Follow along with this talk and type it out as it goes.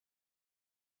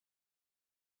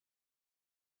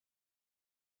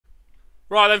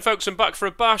Right then folks, I'm back for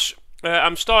a bash.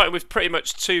 I'm starting with pretty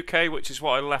much 2k, which is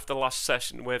what I left the last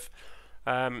session with.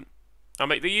 I'll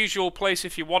make the usual place.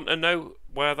 If you want to know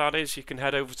where that is, you can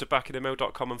head over to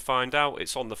backindemo.com and find out.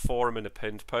 It's on the forum in a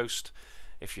pinned post.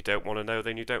 If you don't want to know,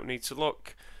 then you don't need to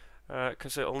look,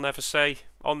 because it'll never say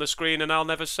on the screen and I'll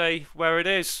never say where it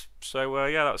is. So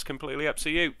yeah, that's completely up to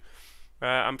you.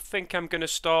 I think I'm going to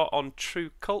start on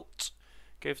True Cult.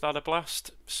 Give that a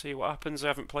blast, see what happens. I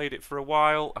haven't played it for a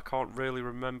while. I can't really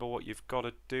remember what you've got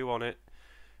to do on it.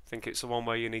 I think it's the one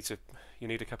where you need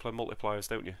a couple of multipliers,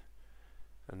 don't you?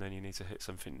 And then you need to hit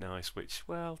something nice, which,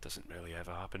 well, doesn't really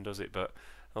ever happen, does it? But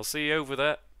I'll see you over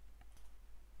there.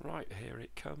 Right, here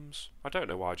it comes. I don't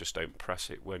know why I just don't press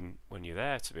it when you're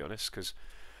there, to be honest, because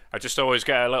I just always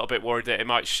get a little bit worried that it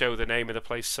might show the name of the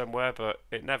place somewhere, but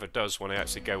it never does when I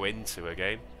actually go into a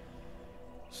game.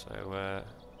 So,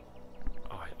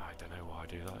 I don't know why I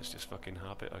do that. It's just fucking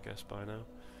habit, I guess, by now.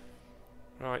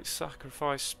 Right,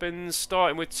 sacrifice spins.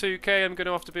 Starting with 2k, I'm going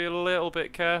to have to be a little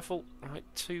bit careful. Right,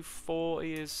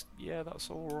 240 is... yeah, that's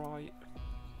alright.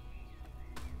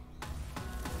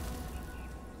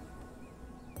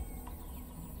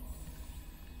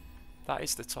 That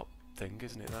is the top thing,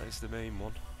 isn't it? That is the main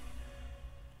one.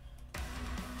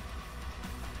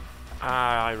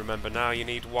 Ah, I remember now. You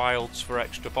need wilds for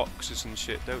extra boxes and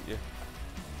shit, don't you?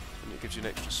 And it gives you an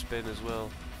extra spin as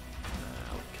well.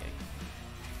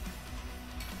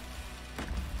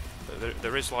 Okay.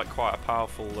 There is like quite a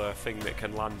powerful thing that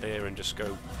can land here and just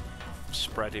go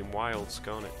spreading wilds,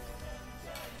 can't it?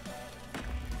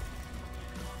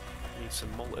 Need some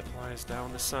multipliers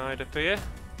down the side up here.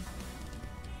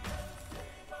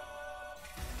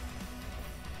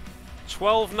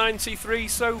 1293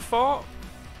 so far.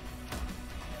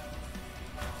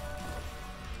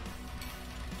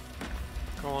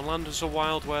 Go on, land us a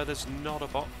wild where there's not a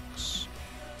box.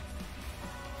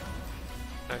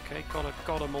 Okay,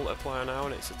 got a multiplier now,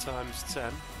 and it's a times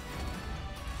 10.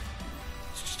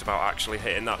 It's just about actually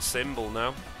hitting that symbol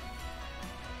now.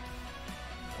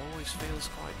 Always feels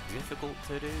quite difficult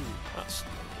to do.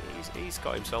 He's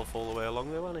got himself all the way along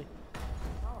there, hasn't he?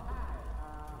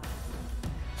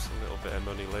 It's a little bit of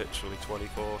money, literally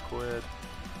 24 quid.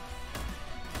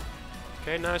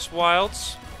 Okay, nice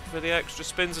wilds. For the extra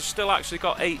spins, I've still actually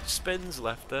got 8 spins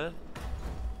left there.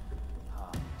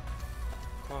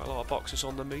 Quite a lot of boxes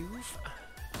on the move.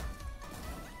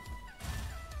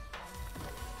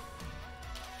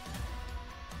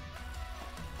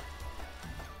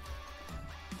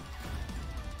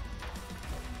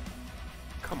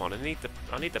 Come on, I need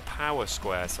the power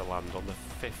square to land on the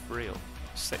 5th reel,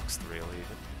 6th reel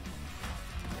even.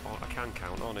 Oh, I can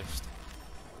count, honest.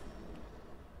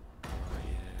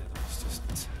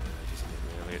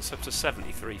 It's up to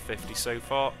 73.50 so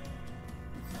far.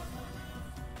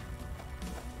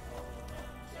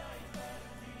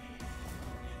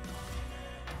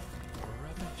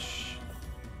 Rubbish.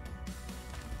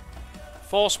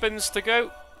 4 spins to go.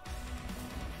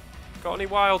 Got any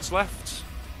wilds left?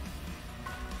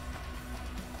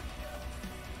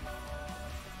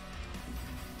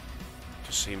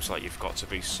 Just seems like you've got to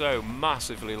be so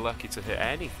massively lucky to hit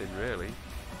anything, really.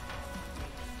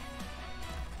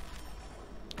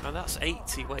 And that's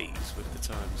 80 ways with the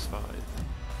times 5.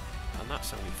 And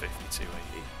that's only 52.80.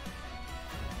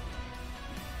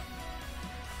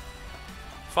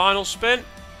 Final spin.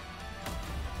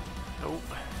 Oh,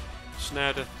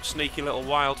 snared a sneaky little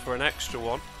wild for an extra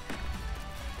one.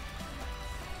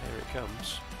 Here it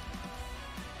comes.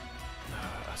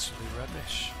 Utterly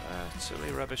rubbish.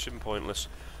 Utterly rubbish and pointless.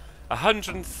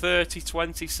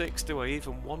 130.26. Do I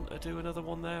even want to do another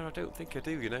one there? I don't think I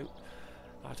do, you know.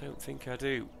 I don't think I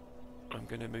do. I'm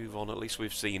going to move on, at least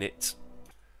we've seen it.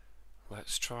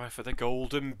 Let's try for the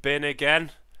golden bin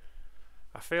again.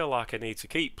 I feel like I need to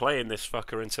keep playing this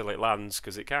fucker until it lands,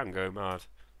 because it can go mad.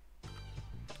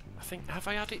 I think, have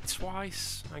I had it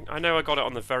twice? I know I got it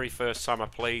on the very first time I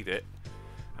played it.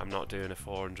 I'm not doing a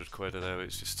 400 quid though,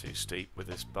 it's just too steep with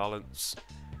this balance.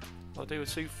 I'll do a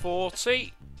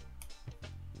 240.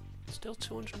 Still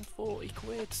 240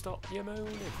 quid, stop your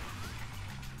moaning.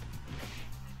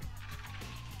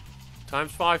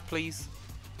 Times 5, please.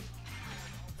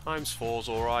 Times 4's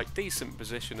alright. Decent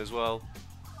position as well.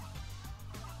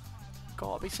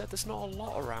 Gotta be said, there's not a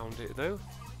lot around it though.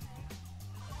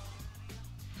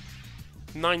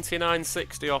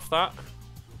 99.60 off that.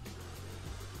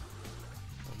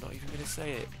 I'm not even going to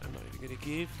say it. I'm not even going to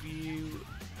give you...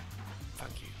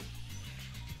 Thank you.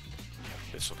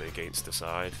 This will be against the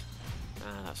side.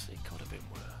 Ah, that's it. Could have been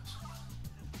worse.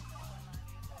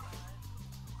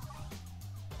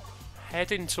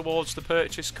 Heading towards the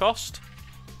purchase cost.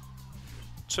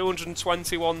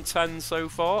 221.10 so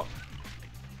far.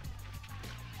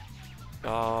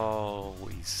 Oh,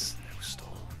 he's snowstormed.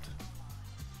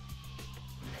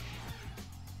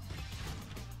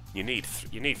 You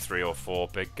need 3 or 4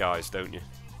 big guys, don't you?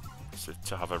 So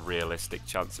to have a realistic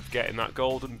chance of getting that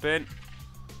golden bin.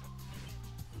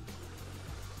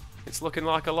 It's looking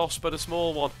like a loss, but a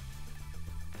small one.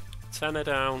 Tenner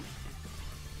down.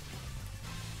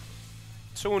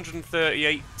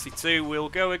 230.82. We'll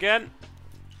go again.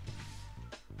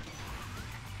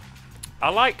 I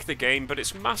like the game, but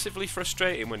it's massively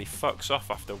frustrating when he fucks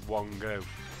off after one go.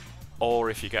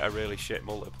 Or if you get a really shit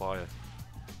multiplier.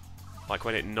 Like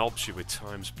when it knobs you with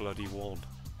 ×1.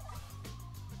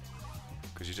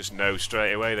 Because you just know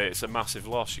straight away that it's a massive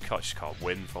loss. You just can't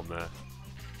win from there.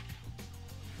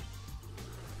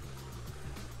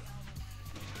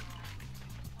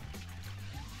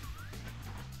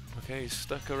 Okay, he's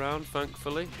stuck around,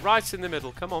 thankfully. Right in the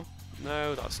middle, come on.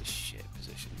 No, that's a shit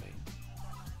position, mate.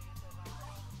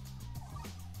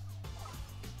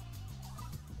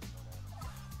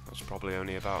 That's probably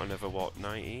only about another, what,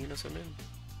 19 or something?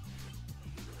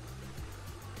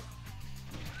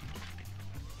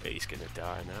 He's gonna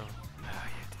die now. Ah,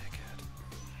 you dickhead.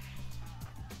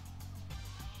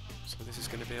 So this is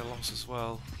gonna be a loss as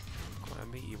well. Quite a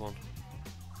meaty one.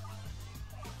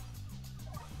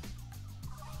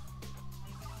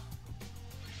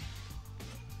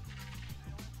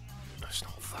 It's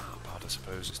not that bad, I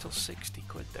suppose. It's still 60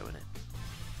 quid though, isn't it?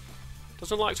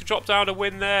 Doesn't like to drop down a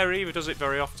win there either, does it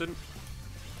very often?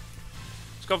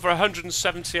 It's gone for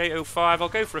 178.05. I'll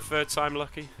go for a third time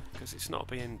lucky, because it's not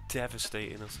being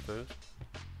devastating, I suppose.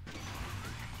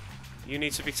 You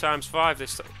need to be ×5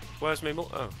 this time. Where's my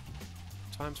oh,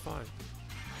 ×5.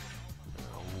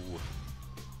 Oh.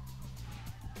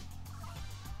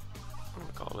 Oh,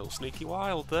 I got a little sneaky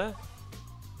wild there.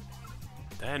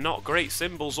 They're not great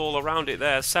symbols all around it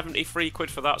there. 73 quid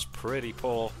for that's pretty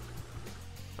poor.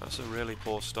 That's a really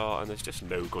poor start, and there's just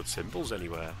no good symbols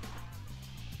anywhere.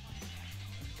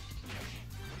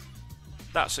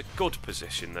 That's a good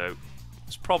position though.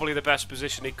 It's probably the best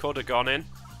position he could have gone in.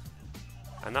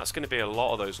 And that's going to be a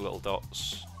lot of those little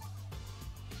dots.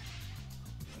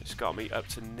 It's got me up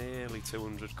to nearly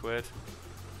 200 quid.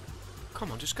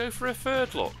 Come on, just go for a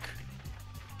third look.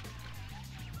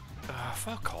 Ah,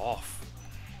 fuck off.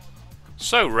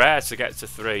 So rare to get to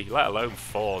 3, let alone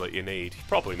 4 that you need. You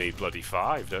probably need bloody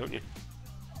 5, don't you?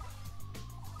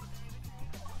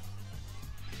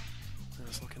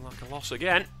 It's looking like a loss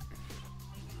again.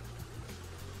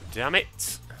 Damn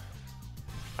it.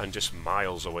 And just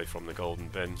miles away from the golden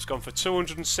bin. It's gone for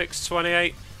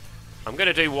 206.28. I'm going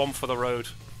to do one for the road.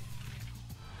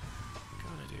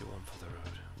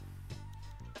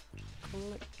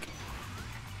 Click.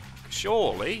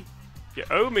 Surely, you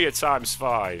owe me a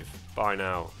 ×5 by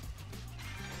now.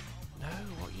 No,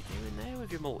 what are you doing there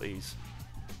with your multis?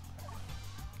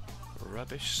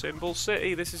 Rubbish Symbol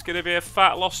City. This is going to be a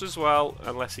fat loss as well,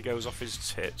 unless he goes off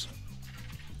his tit.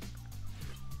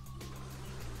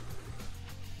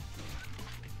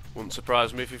 Wouldn't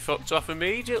surprise me if he fucked off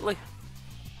immediately.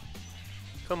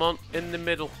 Come on, in the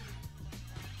middle.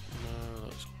 No,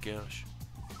 that's gash.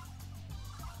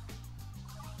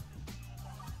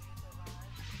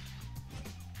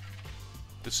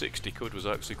 The 60 quid was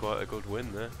actually quite a good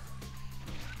win there.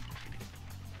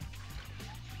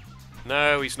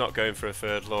 No, he's not going for a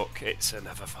third look. It's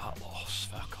another fat loss.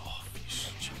 Fuck off, you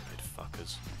stupid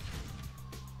fuckers.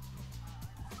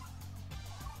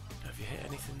 Have you hit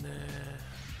anything there?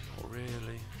 Not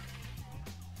really.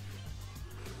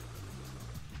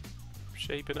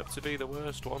 Shaping up to be the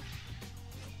worst one.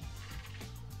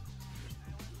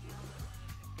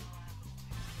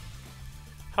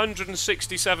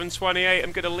 $167.28.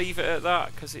 I'm going to leave it at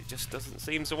that because it just doesn't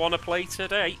seem to want to play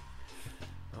today.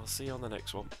 I'll see you on the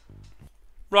next one.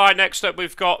 Right, next up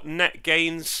we've got net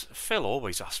gains. Phil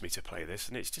always asks me to play this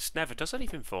and it just never does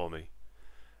anything for me.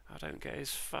 I don't get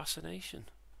his fascination.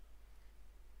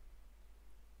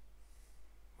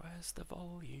 Where's the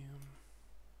volume?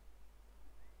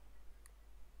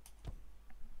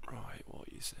 Right, what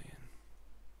are you saying?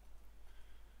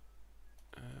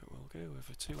 We'll go with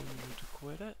a 200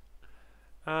 quid it.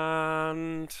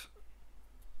 And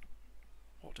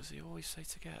what does he always say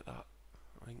to get that?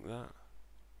 I think that.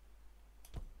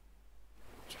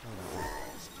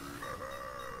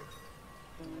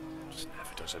 Just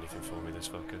never does anything for me, this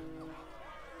fucker.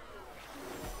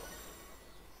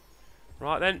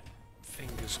 Right then,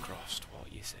 fingers crossed. What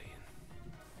are you saying?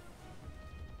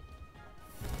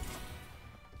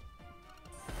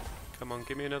 Come on,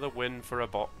 give me another win for a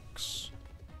box.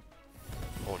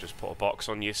 Or just put a box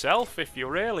on yourself if you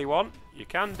really want. You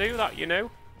can do that, you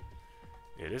know.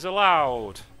 It is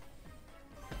allowed.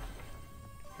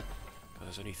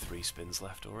 There's only 3 spins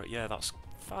left, alright. Yeah, that's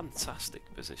fantastic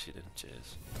positioning.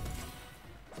 Cheers.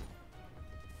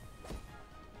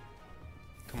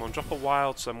 Come on, drop a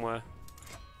wild somewhere.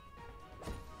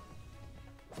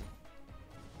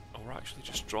 Or actually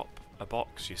just drop a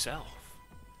box yourself.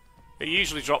 It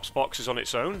usually drops boxes on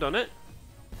its own, doesn't it?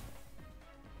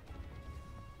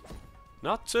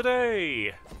 Not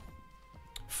today!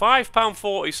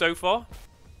 £5.40 so far.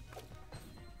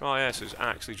 Oh yes, it's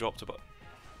actually dropped a box.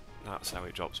 That's how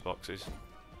it drops boxes.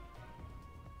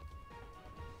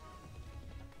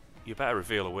 You better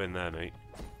reveal a win there, mate.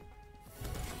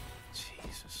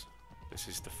 Jesus. This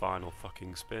is the final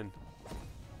fucking spin.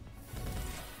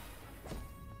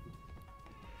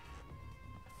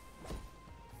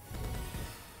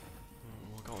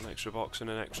 We've got an extra box and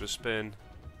an extra spin.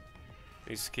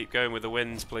 Needs to keep going with the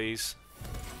wins, please.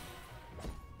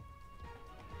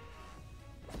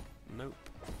 Nope.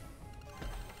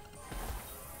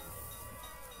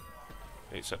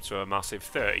 It's up to a massive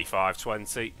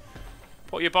 35.20.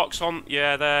 Put your box on.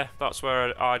 Yeah, there. That's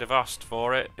where I'd have asked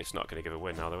for it. It's not going to give a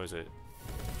win now, though, is it?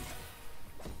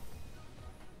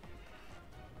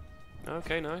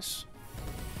 Okay, nice.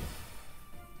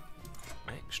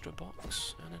 Extra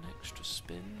box and an extra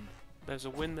spin. There's a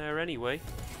win there anyway.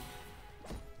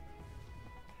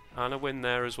 And a win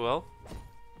there as well.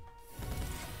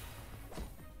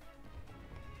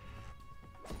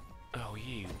 Oh,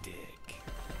 you dick.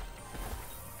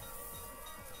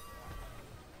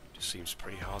 Just seems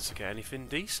pretty hard to get anything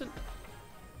decent.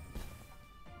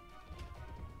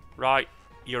 Right,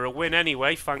 you're a win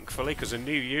anyway, thankfully, because I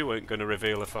knew you weren't going to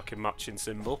reveal a fucking matching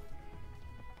symbol.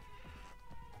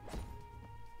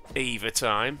 Either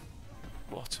time.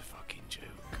 What a fucking joke.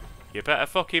 You better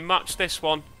fucking match this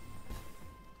one.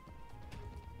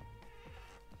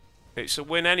 It's a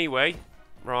win anyway.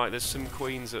 Right, there's some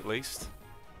queens at least.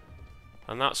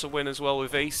 And that's a win as well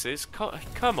with aces.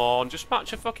 Come on, just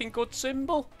match a fucking good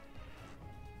symbol.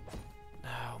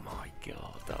 Oh my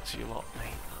god, that's your lot,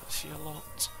 mate. That's your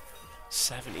lot.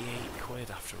 78 quid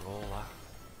after all that.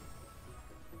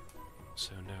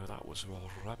 So no, that was all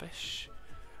rubbish.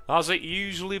 As it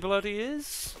usually bloody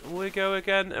is. We go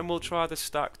again and we'll try the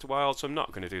stacked wild. So I'm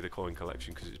not going to do the coin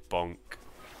collection because it's bonk.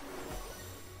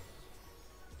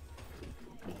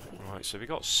 Right, so we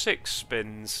got 6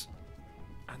 spins.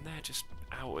 And they're just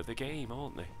out of the game,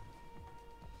 aren't they?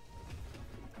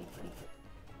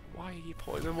 Why are you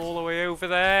putting them all the way over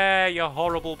there, you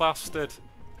horrible bastard?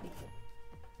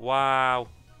 Wow.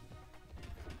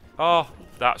 Oh,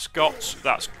 that's got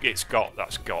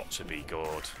to be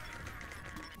good.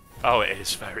 Oh, it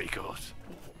is very good.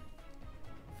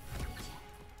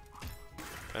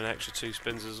 An extra 2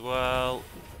 spins as well.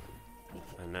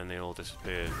 And then they all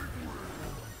disappeared.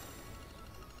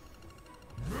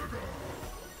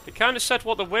 It kind of said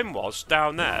what the win was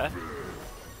down there.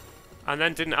 And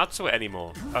then didn't add to it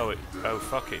anymore. Oh,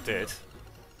 fuck, it did.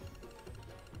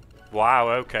 Wow,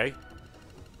 okay.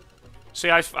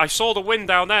 See, I saw the win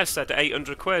down there said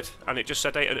 800 quid. And it just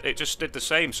said it just did the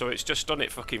same. So it's just done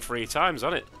it fucking 3 times,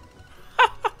 hasn't it?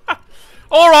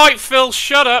 Alright, Phil,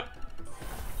 shut up.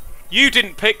 You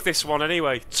didn't pick this one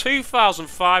anyway.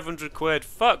 2,500 quid.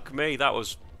 Fuck me, that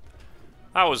was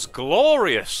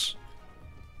glorious.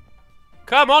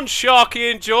 Come on,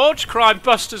 Sharky and George, crime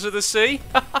busters of the sea.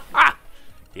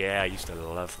 Yeah, I used to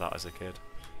love that as a kid.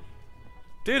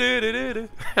 Do-do-do-do-do.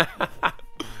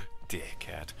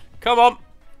 Dickhead. Come on,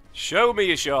 show me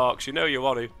your sharks. You know you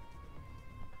want to.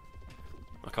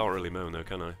 I can't really moan though,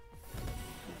 can I?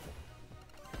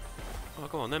 Oh,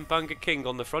 go on then, bang a king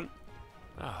on the front.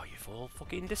 Oh, you've all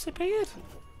fucking disappeared.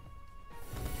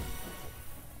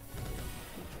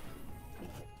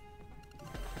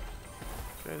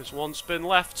 Okay, there's 1 spin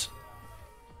left.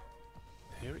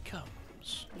 Here it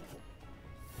comes.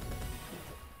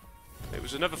 It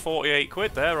was another 48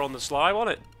 quid there on the sly,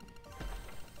 wasn't it?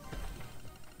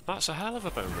 That's a hell of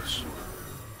a bonus.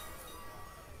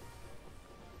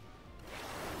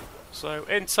 So,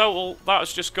 in total,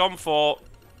 that's just gone for...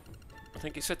 I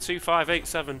think it said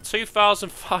 2587.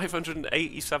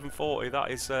 2,587.40.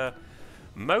 That is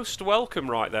most welcome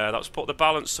right there. That's put the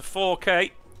balance to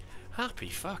 4k. Happy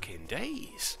fucking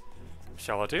days.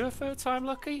 Shall I do a 3rd time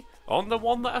lucky? On the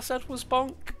one that I said was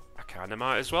bonk? I kinda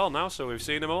might as well now, so we've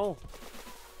seen them all.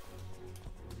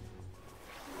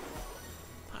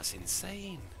 That's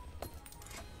insane.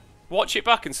 Watch it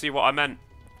back and see what I meant.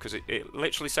 Because it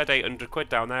literally said 800 quid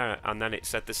down there, and then it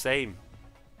said the same.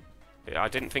 I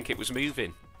didn't think it was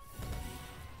moving.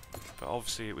 But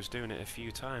obviously it was doing it a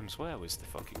few times. Where was the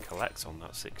fucking collect on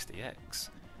that 60x?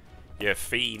 You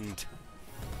fiend.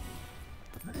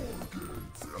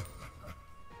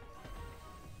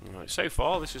 Right, so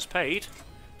far this has paid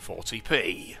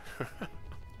 40p.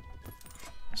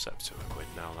 Except to a quid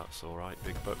now, that's alright.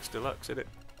 Big bucks deluxe, isn't it?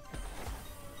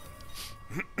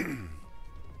 Oh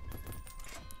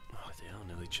dear, I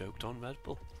nearly choked on Red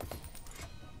Bull.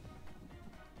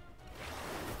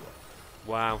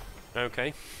 Wow,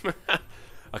 okay.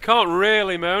 I can't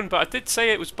really moan, but I did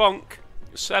say it was bonk.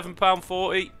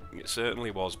 £7.40. It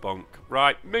certainly was bonk.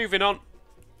 Right, moving on.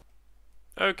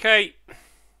 Okay.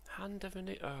 Hand of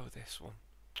an... Oh, this one.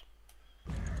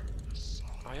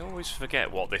 I always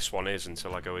forget what this one is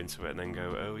until I go into it and then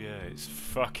go, oh yeah, it's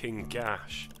fucking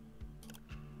gash.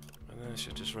 And then I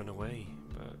should just run away,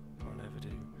 but I never do.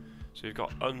 So you've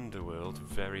got Underworld,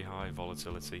 very high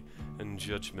volatility, and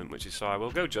Judgment, which is high.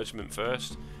 We'll go Judgment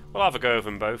first. We'll have a go of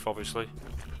them both, obviously.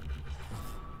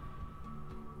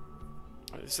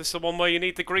 Is this the one where you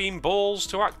need the green balls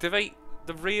to activate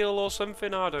the reel or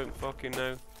something? I don't fucking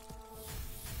know.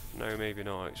 No, maybe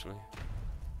not, actually.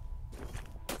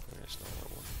 It's not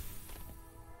that one.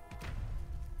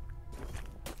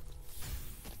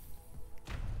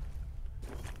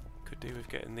 Could do with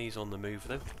getting these on the move,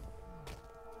 though.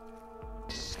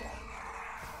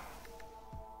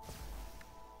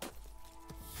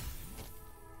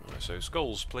 Right, so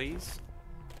skulls, please.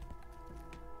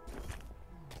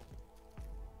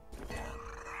 I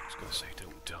was going to say,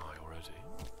 don't die already.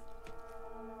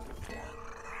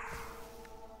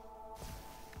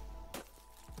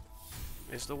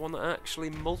 Is the one that actually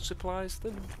multiplies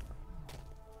them?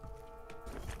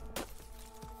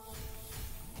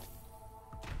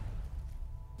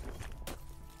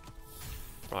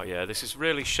 Right, yeah, this is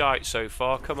really shite so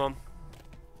far, come on.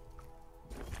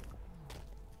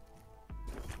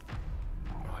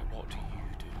 Right, what do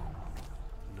you do?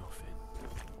 Nothing.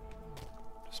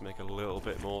 Just make a little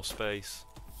bit more space.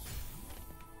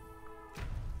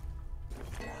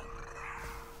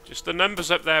 Just the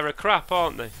numbers up there are crap,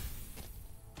 aren't they?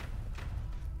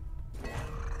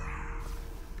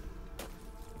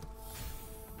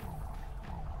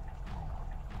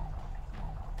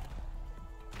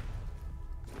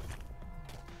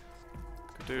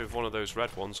 Do with one of those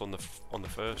red ones on the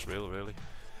first reel, really.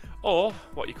 Or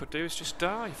what you could do is just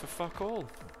die for fuck all.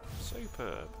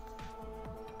 Superb.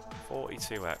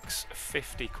 42x,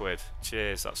 50 quid.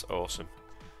 Cheers, that's awesome.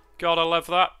 God, I love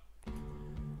that.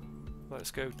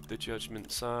 Let's go to the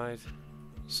Judgment side.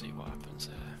 See what happens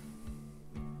there.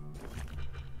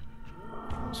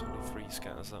 It's only 3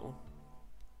 scatters, that one.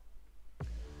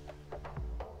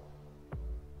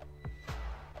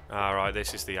 Alright,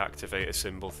 this is the activator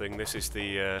symbol thing. This is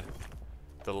the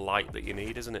light that you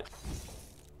need, isn't it?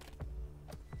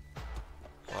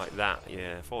 Like that,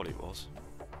 yeah, I thought it was.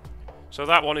 So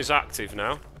that one is active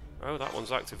now. Oh, that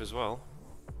one's active as well.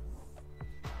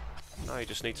 Now you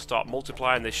just need to start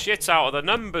multiplying the shit out of the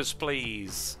numbers,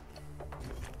 please.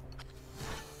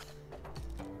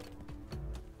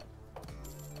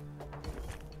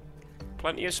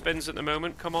 Plenty of spins at the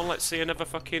moment. Come on, let's see another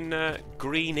fucking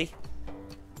greenie.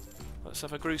 Let's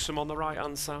have a gruesome on the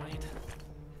right-hand side.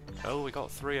 Oh, we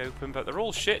got 3 open, but they're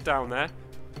all shit down there.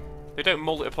 They don't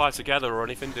multiply together or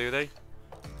anything, do they?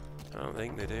 I don't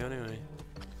think they do, anyway.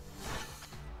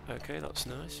 Okay, that's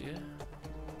nice, yeah.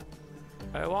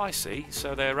 Oh, I see.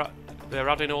 So they're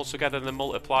adding all together the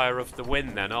multiplier of the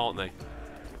win, then, aren't they?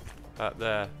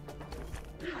 There.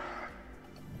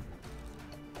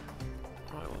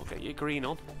 Right, we'll get your green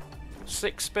on.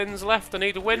 6 spins left. I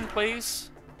need a win, please.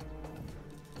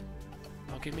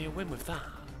 Give me a win with that.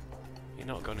 You're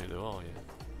not going to do, are you?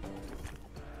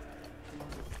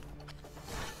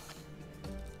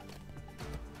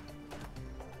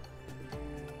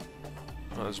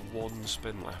 Oh, there's 1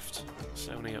 spin left. It's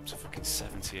only up to fucking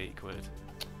 78 quid.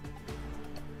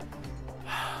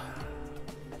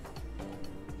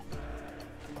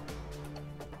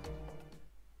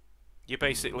 You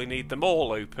basically need them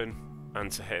all open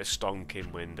and to hit a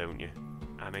stonking win, don't you?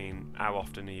 I mean, how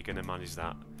often are you going to manage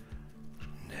that?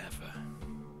 Never.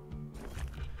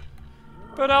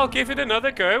 But I'll give it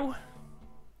another go.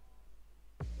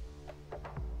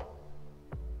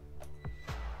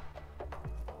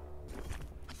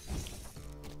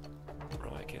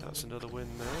 Right, okay, that's another win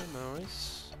there.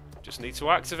 Nice. Just need to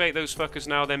activate those fuckers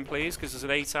now then, please, because there's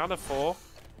an 8 and a 4.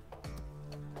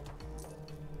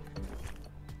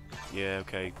 Yeah,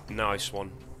 okay. Nice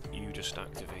one. You just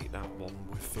activate that one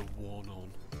with the 1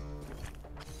 on.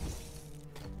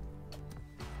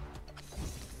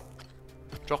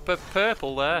 Drop a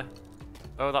purple there.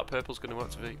 Oh, that purple's going to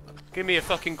activate. Give me a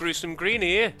fucking gruesome green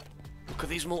here. Look at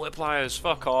these multipliers.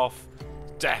 Fuck off.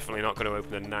 Definitely not going to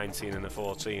open a 19 and a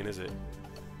 14, is it?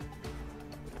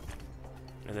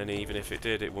 And then even if it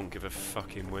did, it wouldn't give a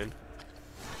fucking win.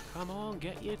 Come on,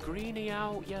 get your greenie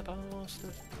out, you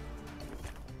bastard.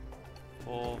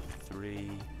 4,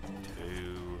 3,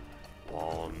 2,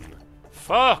 1.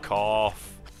 Fuck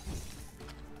off!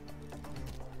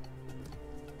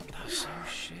 That's so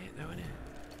shit though, isn't it?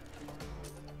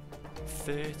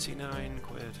 39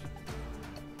 quid.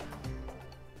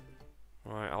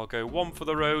 Right, I'll go 1 for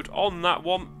the road on that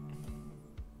one.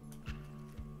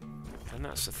 And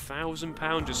that's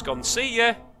 £1,000 just gone. See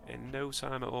ya! In no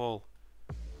time at all.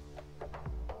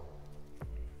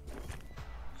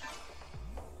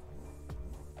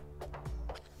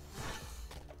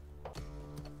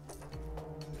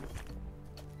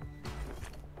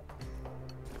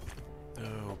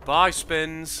 Oh, bye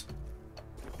spins.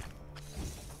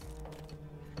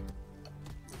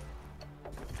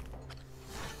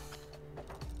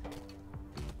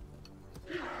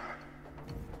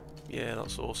 Yeah,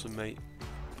 that's awesome, mate.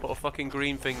 Put a fucking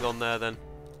green thing on there, then.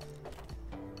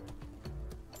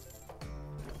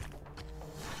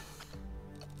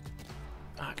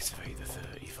 Activate the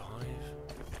 35.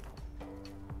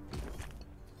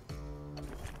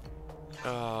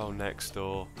 Oh, next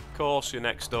door. Of course you're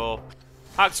next door.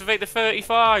 Activate the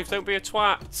 35, don't be a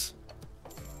twat.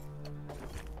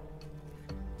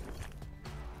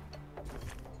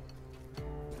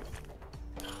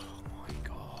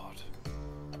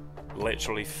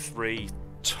 Literally 3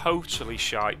 totally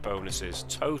shite bonuses.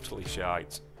 Totally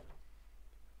shite.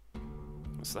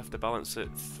 It's left the balance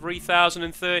at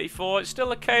 3,034. It's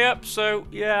still a K up, so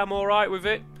yeah, I'm alright with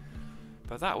it.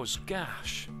 But that was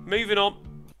gash. Moving on.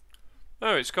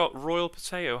 Oh, it's got Royal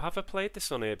Potato. Have I played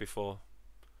this on here before?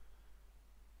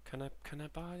 Can I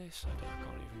buy this? I can't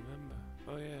even remember.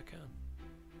 Oh yeah, I can.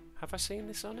 Have I seen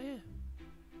this on here?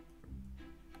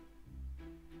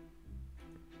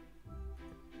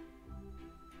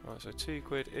 Right, so 2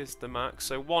 quid is the max,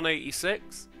 so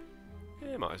 186.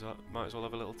 Yeah, might as well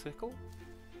have a little tickle.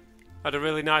 Had a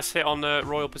really nice hit on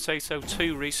Royal Potato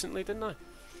 2 recently, didn't I?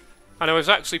 And I was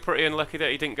actually pretty unlucky that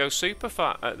he didn't go super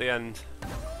fat at the end. But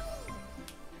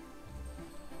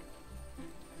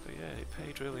yeah, it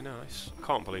paid really nice. I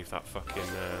can't believe that fucking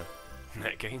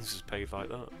net gains has paid like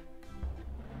that.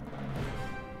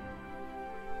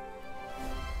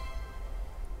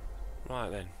 Right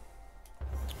then.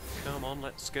 Come on,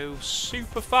 let's go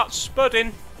super fat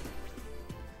spudding.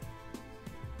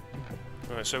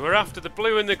 Right, so we're after the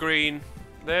blue and the green.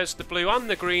 There's the blue and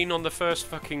the green on the first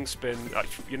fucking spin.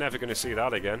 You're never going to see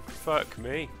that again. Fuck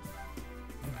me.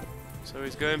 So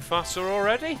he's going faster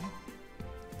already.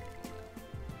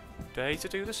 Day to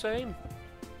do the same.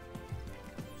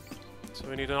 So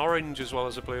we need an orange as well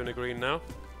as a blue and a green now.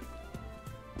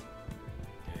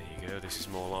 There you go, this is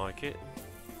more like it.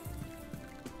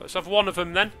 Let's have one of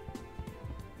them then.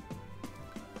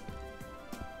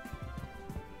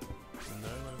 No,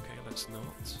 okay, let's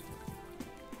not.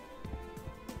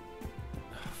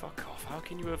 Oh, fuck off. How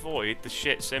can you avoid the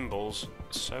shit symbols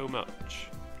so much?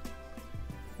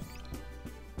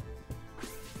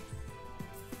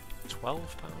 £12.80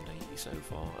 so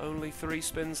far. Only 3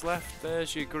 spins left.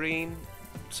 There's your green.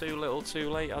 Too little, too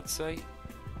late, I'd say.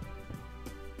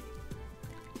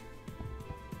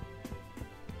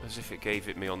 As if it gave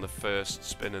it me on the first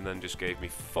spin and then just gave me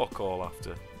fuck all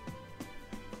after.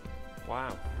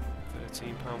 Wow.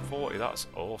 £13.40. That's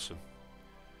awesome.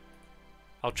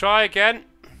 I'll try again.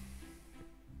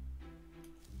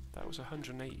 That was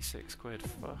 186 quid.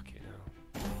 Fucking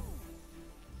hell.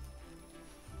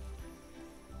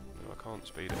 No, I can't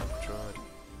speed it up. I tried.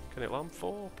 Can it land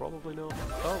 4? Probably not.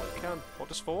 Oh, it can. What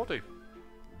does 4 do?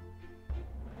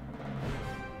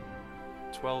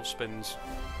 12 spins.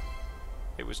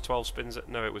 It was 12 spins.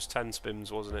 No, it was 10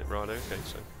 spins, wasn't it? Right, okay,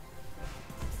 so.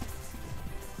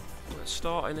 Let's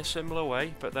start in a similar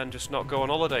way, but then just not go on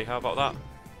holiday. How about that?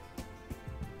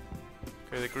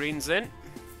 Okay, the green's in.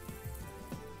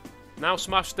 Now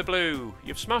smash the blue.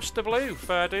 You've smashed the blue.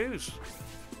 Fair dues.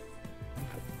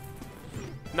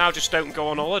 Now just don't go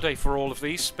on holiday for all of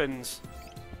these spins.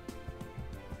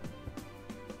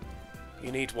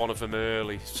 You need one of them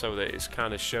early so that it's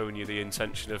kind of showing you the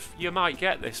intention of, you might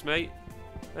get this, mate.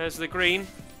 There's the green.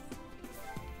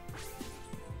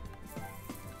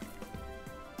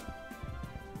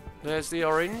 There's the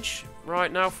orange.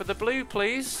 Right now for the blue,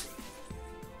 please.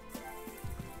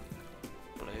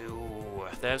 Blue.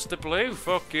 There's the blue.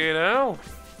 Fucking hell.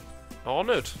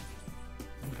 Honoured.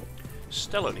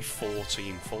 Still only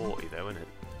 14.40 though, isn't it?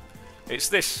 It's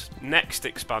this next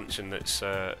expansion that's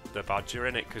the badger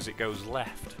in it, because it goes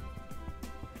left.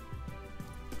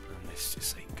 And this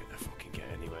just ain't gonna fucking get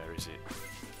anywhere, is it?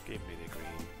 Give me the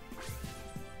green.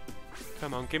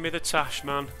 Come on, give me the tash,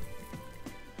 man.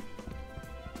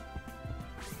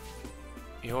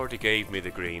 He already gave me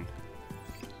the green.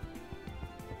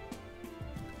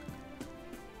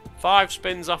 5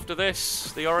 spins after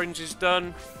this. The orange is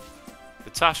done.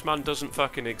 The Tashman doesn't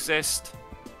fucking exist.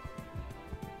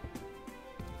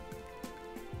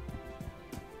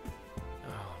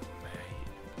 Oh,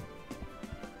 mate.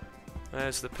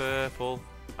 There's the purple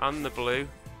and the blue.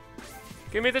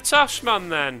 Give me the Tashman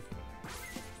then.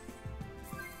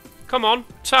 Come on,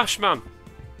 Tashman.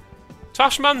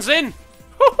 Tashman's in.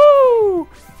 Woohoo!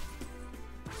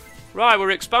 Right,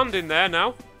 we're expanding there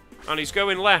now. And he's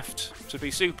going left to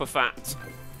be super fat.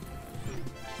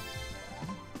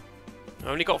 I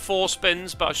only got 4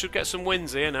 spins, but I should get some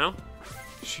wins here now.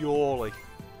 Surely.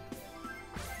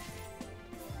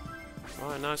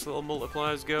 Right, nice little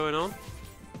multipliers going on.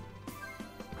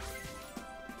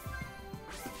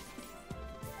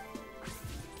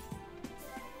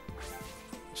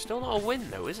 Still not a win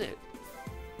though, is it?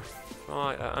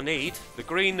 Right, I need the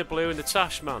green, the blue and the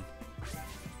Tashman.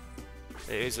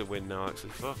 It is a win now,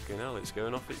 actually. Fucking hell, it's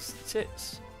going off its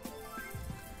tits.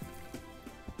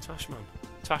 Tashman.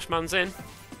 Tashman's in.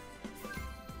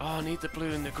 Oh, I need the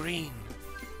blue and the green.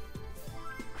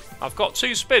 I've got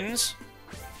 2 spins.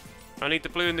 I need the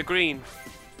blue and the green.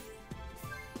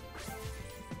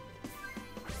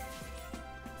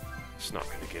 It's not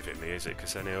going to give it me, is it?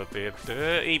 Because then he'll be a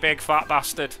dirty big fat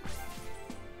bastard.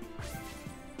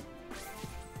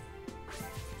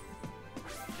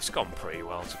 It's gone pretty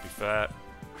well, to be fair.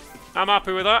 I'm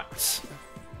happy with that.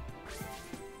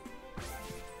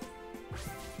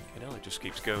 You know, it just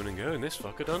keeps going and going, this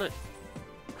fucker, doesn't it?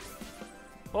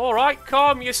 Alright,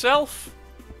 calm yourself.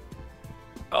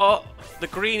 Oh, the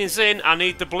green is in. I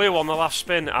need the blue on the last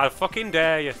spin. I fucking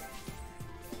dare you.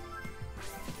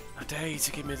 I dare you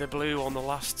to give me the blue on the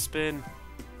last spin.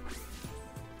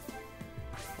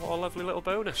 What a lovely little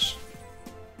bonus.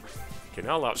 You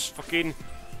know, that's fucking...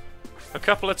 A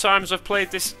couple of times I've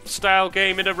played this style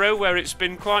game in a row where it's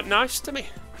been quite nice to me.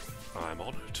 I'm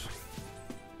honoured.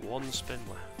 1 spin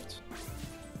left.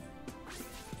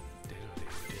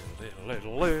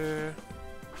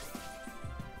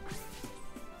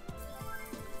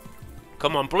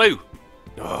 Come on, blue!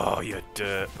 Oh, you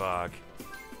dirtbag.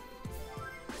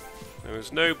 There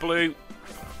was no blue.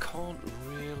 I can't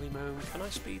really moan. Can I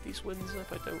speed these wins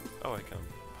up? I don't... Oh, I can.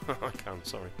 I can,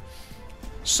 sorry.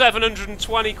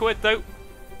 720 quid though.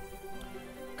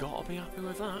 Gotta be happy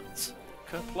with that.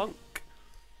 Kerplunk.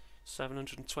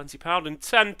 £720 and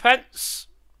 10 pence.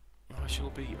 I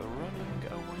shall be running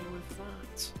away with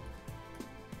that.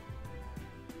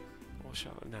 Or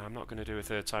shall I? No, I'm not going to do a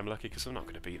 3rd time lucky because I'm not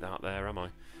going to beat that there, am I?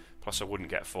 Plus I wouldn't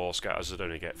get 4 scatters, I'd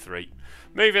only get 3.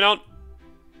 Moving on.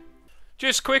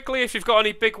 Just quickly, if you've got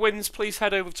any big wins, please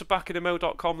head over to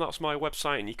backinaMo.com. That's my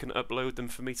website and you can upload them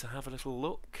for me to have a little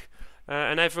look.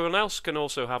 And everyone else can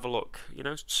also have a look, you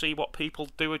know, see what people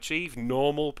do achieve.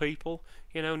 Normal people,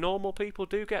 you know, normal people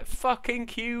do get fucking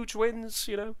huge wins,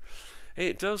 you know.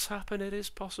 It does happen, it is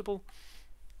possible.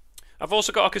 I've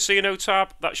also got a casino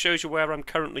tab that shows you where I'm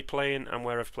currently playing and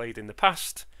where I've played in the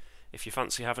past. If you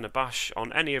fancy having a bash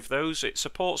on any of those, it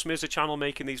supports me as a channel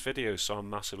making these videos, so I'm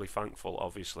massively thankful,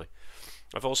 obviously.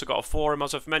 I've also got a forum,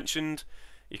 as I've mentioned.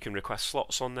 You can request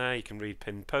slots on there, you can read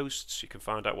pinned posts, you can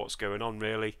find out what's going on,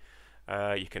 really.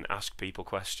 You can ask people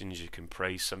questions, you can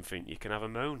praise something, you can have a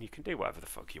moan, you can do whatever the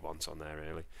fuck you want on there,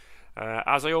 really.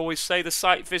 As I always say, the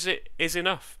site visit is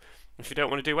enough. If you don't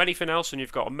want to do anything else and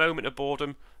you've got a moment of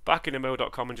boredom,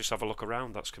 backinaMo.com and just have a look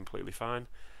around, that's completely fine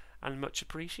and much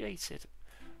appreciated.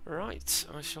 Right,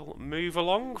 I shall move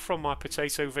along from my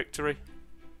potato victory.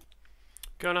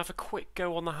 Go and have a quick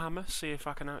go on the hammer, see if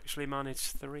I can actually manage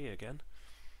 3 again.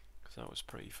 Because that was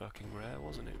pretty fucking rare,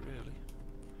 wasn't it, really?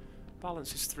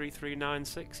 Balance is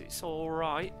 3396, it's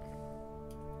alright.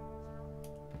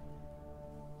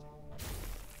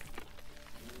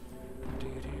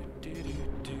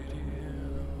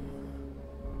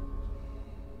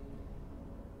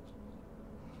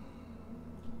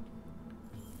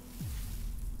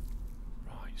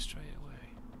 Right, straight away.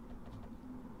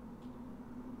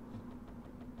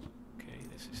 Okay,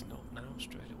 this is not now,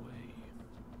 straight away.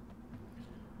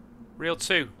 Reel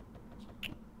 2.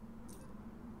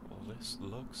 This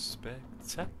looks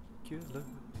spectacular.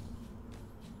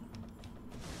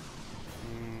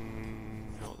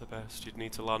 Not the best. You'd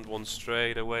need to land one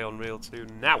straight away on reel 2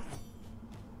 now.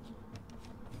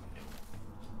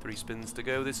 3 spins to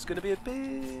go. This is going to be a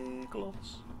big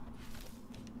loss.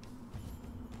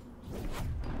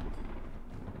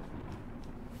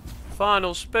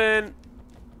 Final spin.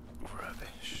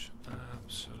 Rubbish.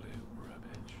 Absolute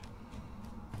rubbish.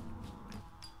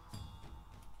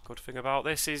 Good thing about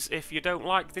this is if you don't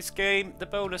like this game, the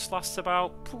bonus lasts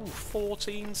about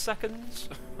 14 seconds.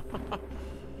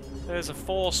 There's a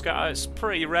 4 scatter. It's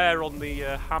pretty rare on the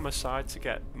hammer side to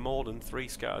get more than 3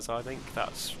 scatters, I think.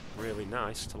 That's really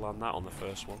nice to land that on the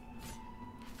first one.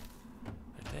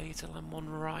 A day to land one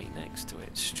right next to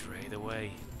it, straight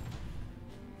away.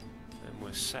 And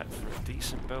we're set for a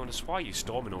decent bonus. Why are you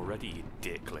storming already, you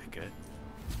dick licker?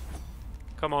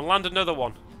 Come on, land another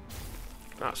one.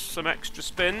 That's some extra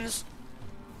spins.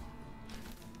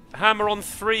 A hammer on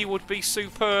 3 would be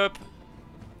superb.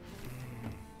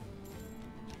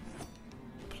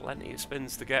 Plenty of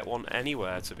spins to get one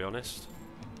anywhere, to be honest.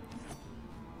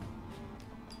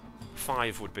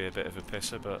 5 would be a bit of a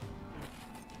pisser, but...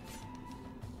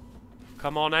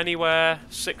 Come on, anywhere.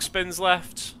 6 spins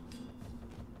left.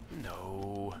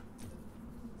 No.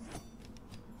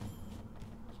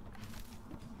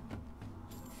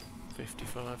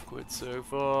 £55 so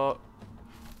far.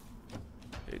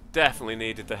 It definitely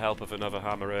needed the help of another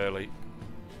hammer early.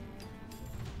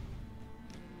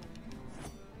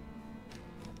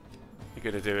 You're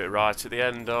going to do it right at the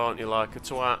end, aren't you, like a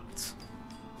twat?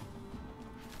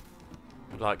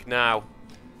 Like now.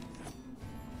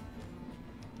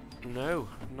 No,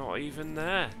 not even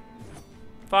there.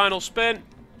 Final spin.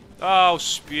 Oh,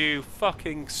 spew.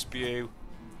 Fucking spew.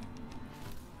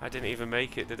 I didn't even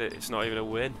make it, did it? It's not even a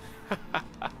win.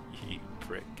 You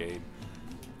prick game.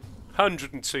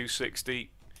 102.60.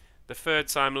 The third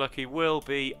time lucky will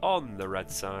be on the red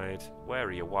side. Where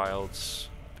are your wilds?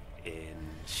 In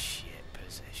shit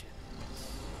positions.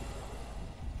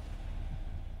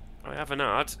 I haven't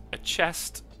had a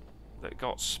chest that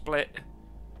got split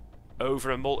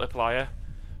over a multiplier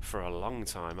for a long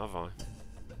time, have I?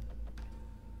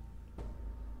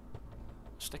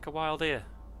 Stick a wild here.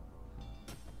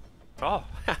 Oh,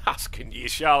 ask and ye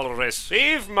shall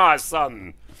receive, my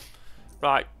son.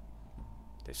 Right.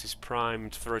 This is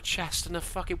primed for a chest and a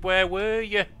fucking... Where were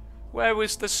you? Where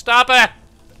was the stabber?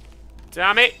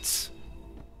 Damn it.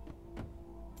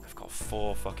 I've got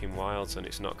 4 fucking wilds and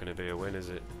it's not going to be a win, is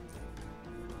it?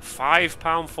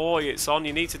 £5.40 it's on.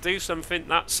 You need to do something.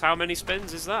 That's how many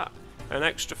spins is that? An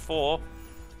extra 4.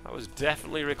 That was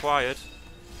definitely required.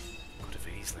 Could have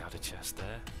easily had a chest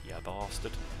there. Yeah,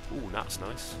 bastard. Ooh, that's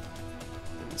nice.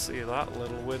 Didn't see that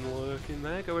little win lurking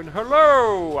there. Going,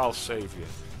 hello! I'll save you.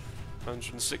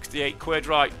 £168,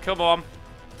 right, come on.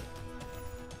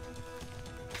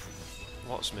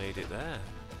 What's made it there?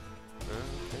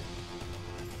 Okay.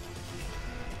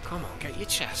 Come on, get your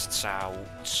chests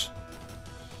out.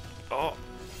 Oh.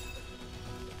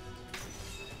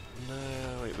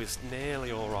 No, it was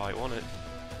nearly alright, wasn't it?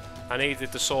 I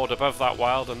needed the sword above that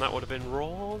wild and that would have been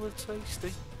rather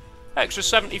tasty. Extra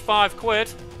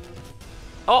 £75.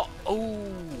 Oh,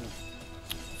 ooh.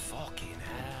 Fucking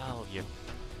hell,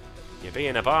 you're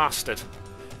being a bastard.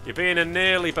 You're being a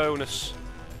nearly bonus.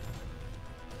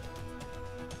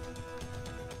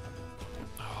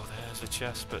 Oh, there's a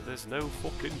chest, but there's no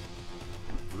fucking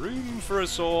room for a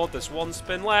sword. There's 1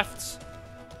 spin left.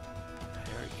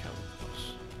 Here it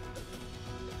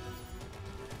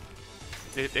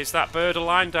comes. Is that bird a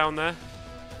line down there?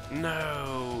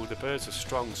 No, the bird's a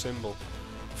strong symbol.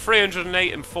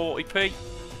 308.40p.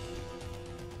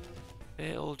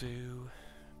 It'll do.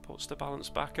 Puts the balance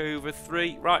back over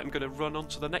 3. Right, I'm going to run on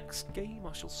to the next game.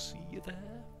 I shall see you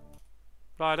there.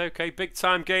 Right, okay, big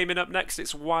time gaming up next.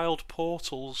 It's Wild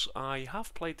Portals. I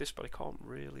have played this, but I can't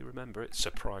really remember it,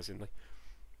 surprisingly.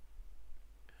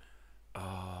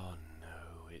 Oh,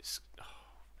 no, it's... Oh.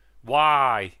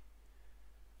 Why?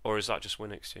 Or is that just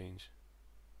win exchange?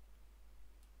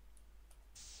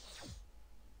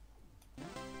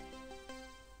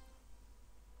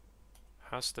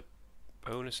 Has the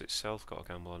bonus itself got a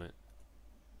gamble on it?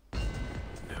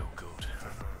 No good.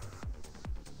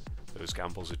 Those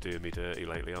gambles are doing me dirty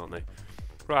lately, aren't they?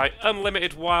 Right,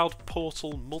 unlimited wild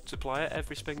portal multiplier.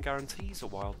 Every spin guarantees a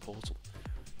wild portal.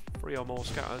 3 or more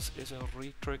scatters is a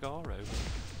retrigaro. Okay.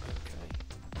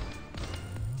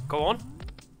 Go on.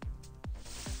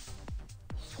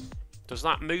 Does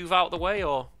that move out the way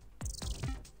or?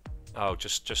 Oh,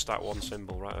 just that one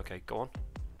symbol. Right, okay, go on.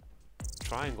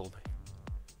 Triangle me.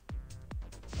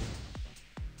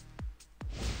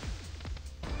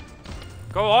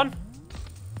 Go on!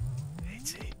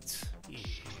 Hit it, you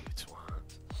twat.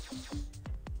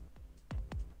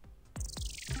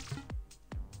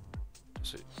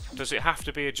 Does it have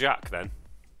to be a jack then?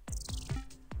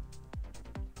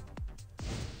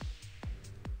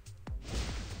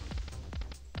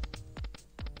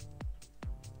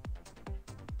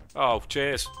 Oh,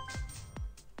 cheers.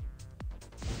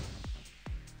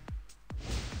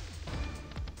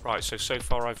 Right, so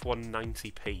far I've won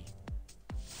 90p.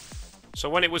 So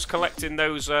when it was collecting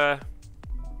those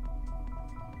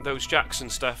jacks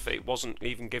and stuff, it wasn't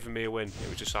even giving me a win. It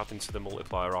was just adding to the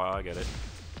multiplier. Right, I get it.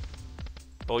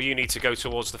 Well, you need to go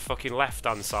towards the fucking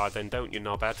left-hand side then, don't you,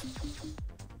 knobhead?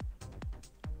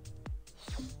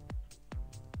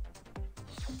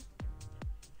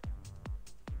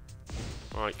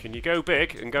 Right, can you go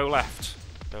big and go left?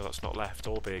 No, that's not left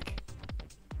or big.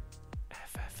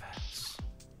 FFS.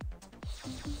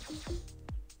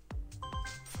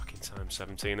 Fucking times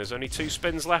 17. There's only 2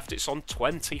 spins left. It's on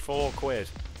 24 quid.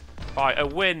 Right, a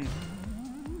win.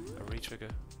 A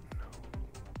retrigger. No.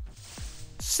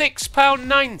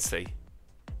 £6.90.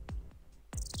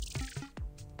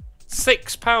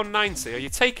 £6.90. Are you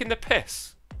taking the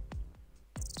piss?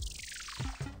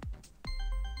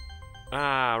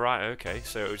 Ah, right, okay.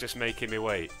 So it was just making me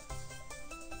wait.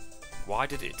 Why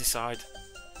did it decide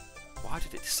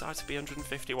to be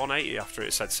 150, after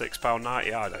it said £6.90?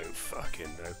 I don't fucking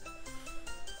know.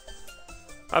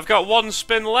 I've got 1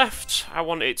 spin left. I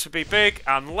want it to be big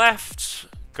and left.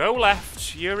 Go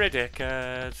left, you're a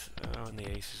dickhead. Oh, and the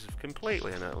aces have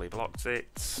completely and utterly blocked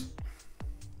it.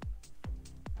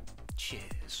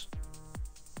 Cheers.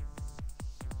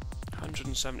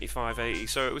 175.80.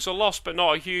 So it was a loss, but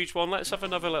not a huge one. Let's have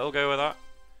another little go with that.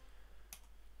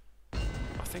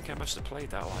 I think I must have played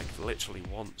that like literally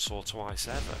once or twice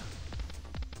ever.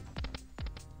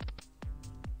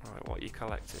 Right, what are you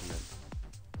collecting then?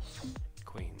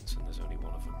 Queens, and there's only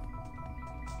one of them.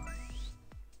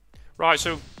 Right,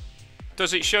 so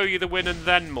does it show you the win and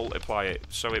then multiply it?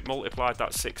 So it multiplied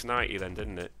that 690 then,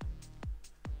 didn't it?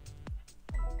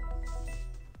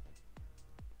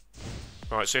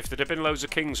 Right, so if there'd have been loads of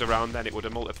kings around, then it would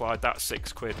have multiplied that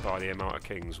 6 quid by the amount of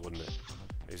kings, wouldn't it?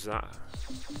 Is that...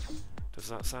 Does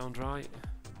that sound right?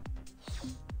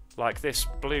 Like this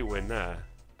blue win there.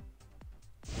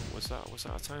 Was that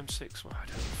a times 6? Well, I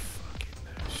don't fucking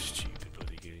know. Stupid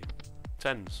bloody game.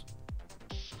 10s.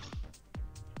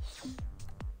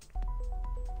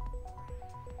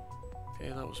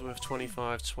 Yeah, that was worth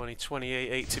 25, 20,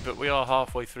 28, 80, but we are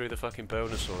halfway through the fucking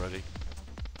bonus already.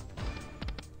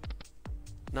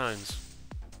 9s.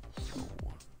 Oh.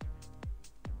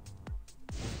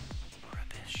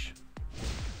 Rubbish.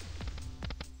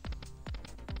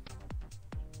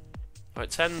 Right,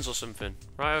 10s or something.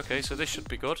 Right, okay, so this should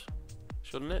be good.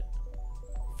 Shouldn't it?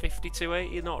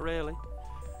 52.80, not really.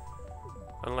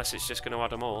 Unless it's just going to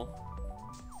add them all.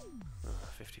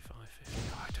 55.50.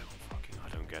 I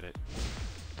don't get it.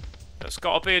 That's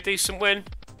got to be a decent win.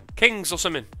 Kings or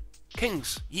something.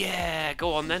 Kings. Yeah,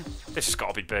 go on then. This has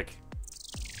got to be big.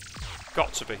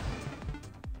 Got to be.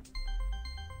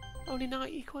 Only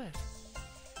 90 quid.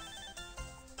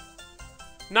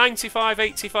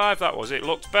 95.85 that was. It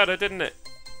looked better, didn't it?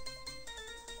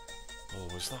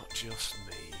 Or was that just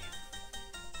me?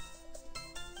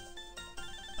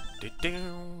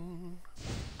 Down.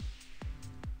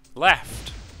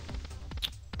 Left.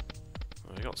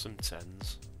 Well, we got some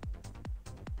 10s.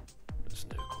 There's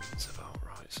no queens about,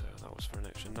 right? So that was for an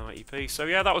extra 90p. So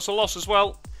yeah, that was a loss as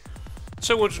well.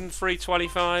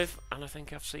 203.25, and I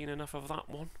think I've seen enough of that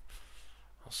one.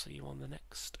 I'll see you on the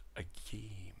next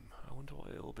game. I wonder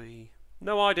what it'll be.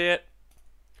 No idea.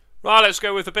 Right, let's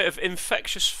go with a bit of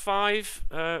Infectious 5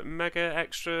 Mega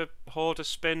Extra Hoarder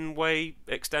Spin Way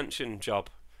Extension Job.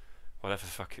 Whatever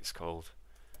the fuck it's called.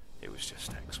 It was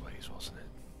just X-Ways, wasn't it?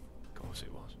 Of course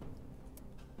it was.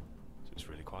 So it's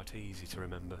really quite easy to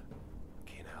remember.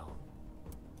 Fucking hell.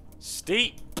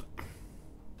 Steep!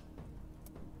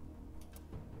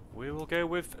 We will go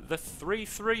with the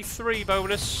 333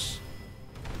 bonus.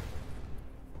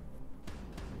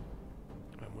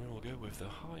 And we will go with the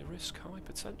high risk, high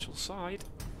potential side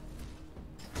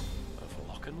of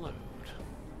lock and load.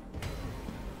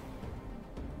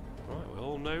 Right, we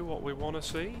all know what we want to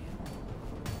see.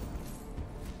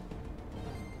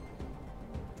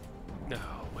 No,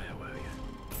 where were you?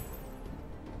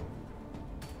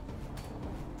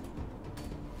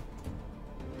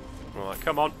 Right,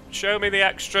 come on, show me the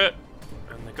extra.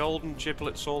 And the golden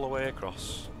giblets all the way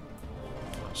across.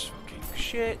 That's fucking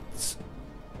shit.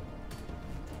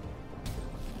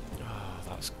 Ah, oh,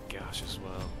 that's gash as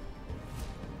well.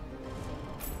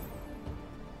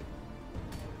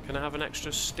 Can I have an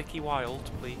extra sticky wild,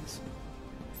 please?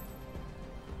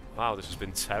 Wow, this has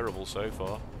been terrible so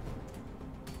far.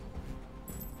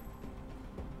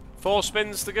 4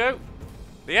 spins to go.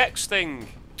 The X thing.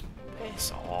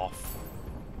 Piss off.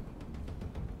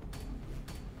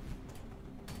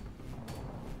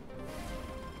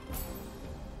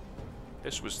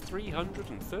 This was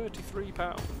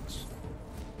 £333.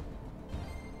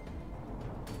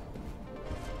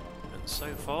 And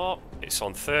so far, it's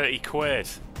on 30 quid.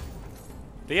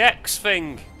 The X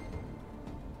thing.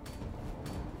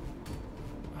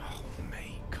 Oh,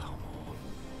 mate, come on.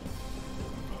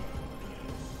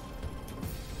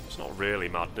 It's not really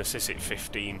madness, is it?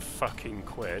 15 fucking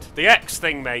quid. The X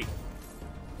thing, mate.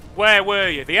 Where were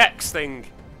you? The X thing.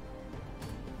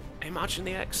 Imagine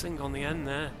the X thing on the end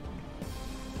there.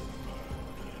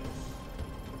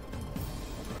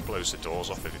 Blows the doors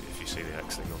off if you see the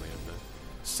X thing on the end there.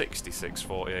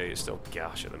 66.48, it's still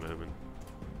gash at the moment.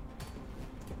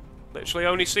 Literally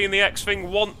only seen the X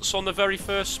thing once on the very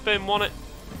first spin, wasn't it?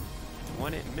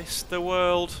 When it missed the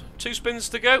world. 2 spins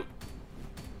to go.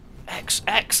 X,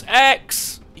 X,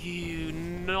 X! You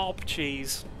knob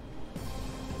cheese.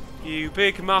 You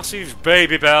big massive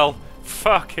baby bell.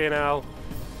 Fucking hell.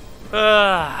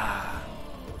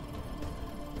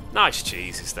 Nice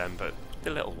cheeses then, but the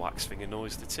little wax thing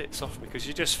annoys the tits off me because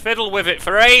you just fiddle with it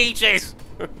for ages.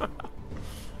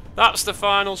 That's the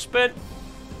final spin.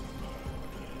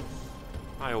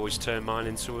 I always turn mine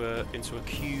into a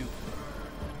cube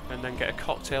and then get a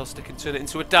cocktail stick and turn it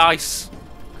into a dice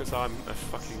because I'm a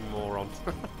fucking moron.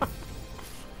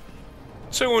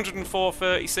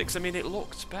 204.36. I mean, it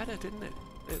looked better, didn't it?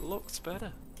 It looked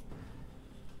better.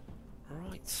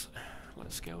 Right,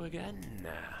 let's go again.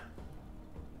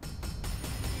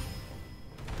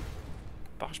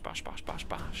 Bash, bash, bash, bash,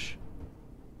 bash.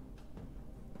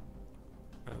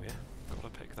 Oh yeah, gotta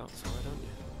pick that side, don't you?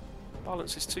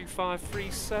 Balance is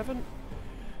 2537.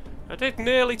 I did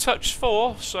nearly touch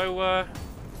 4, so I'd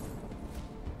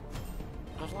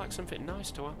like something nice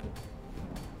to happen.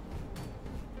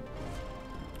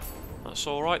 That's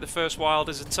alright, the first wild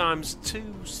is a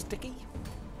 ×2 sticky.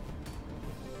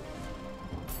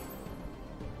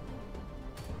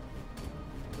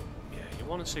 Yeah, you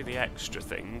want to see the extra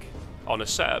thing on a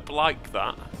setup like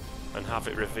that and have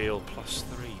it reveal +3,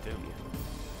 don't you?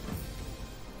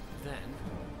 Then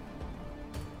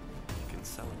you can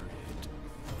celebrate.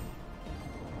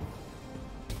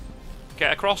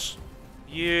 Get across.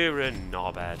 You're a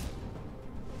knobhead.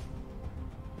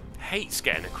 Hates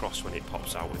getting across when it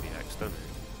pops out with the X, doesn't it?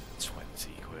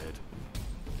 20 quid.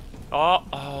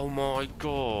 Oh my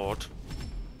god.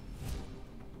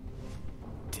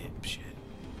 Dipshit.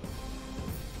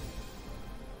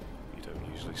 You don't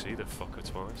usually see the fucker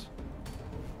twice.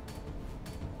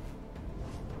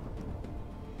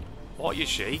 What are you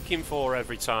shaking for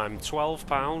every time?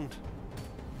 £12.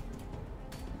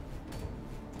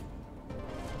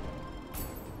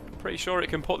 Pretty sure it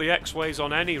can put the X-ways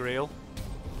on any reel.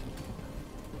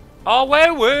 Oh,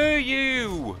 where were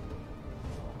you?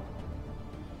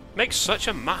 Makes such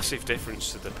a massive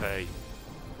difference to the pay.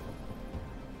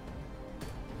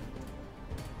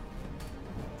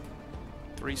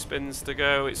 Three spins to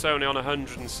go. It's only on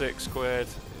 106 quid.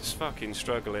 It's fucking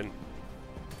struggling.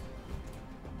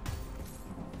 I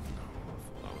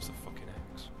thought that was the fucking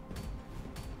X.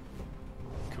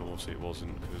 Of course it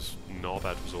wasn't, because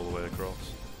Knobhead was all the way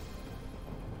across.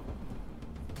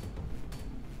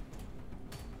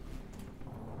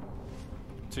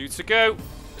 Two to go.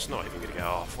 It's not even going to get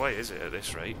halfway, is it, at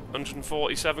this rate?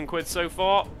 147 quid so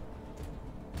far.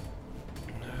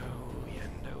 No, you're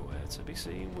nowhere to be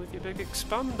seen with your big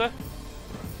expander.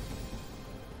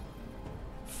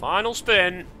 Final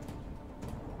spin.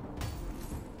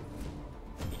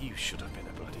 You should have been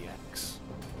a bloody X.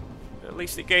 At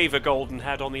least it gave a golden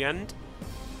head on the end.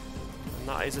 And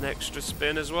that is an extra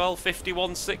spin as well.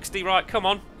 51.60. Right, come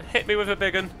on. Hit me with a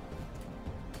big one.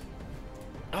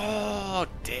 Oh,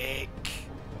 dick.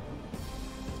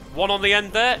 One on the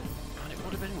end there, and it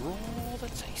would have been rather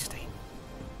tasty.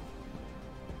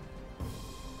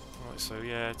 Right, so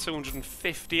yeah,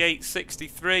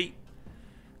 258.63.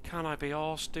 Can I be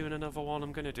arsed doing another one?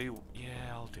 I'm going to do...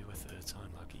 Yeah, I'll do a third time,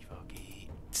 lucky fuck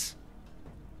it.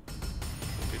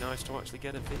 Would be nice to actually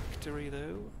get a victory,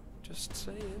 though. Just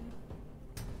saying.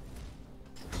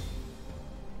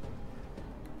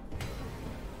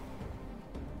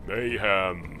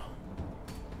 Mayhem.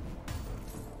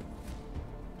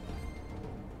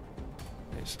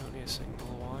 It's only a single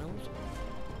wild.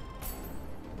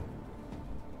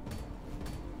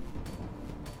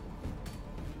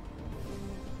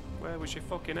 Where was your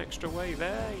fucking extra way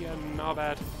there, you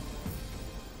knobhead?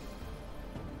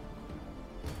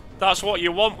 That's what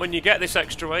you want when you get this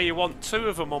extra way. You want two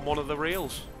of them on one of the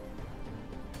reels.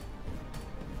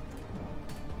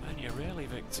 Then you're really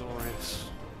victorious.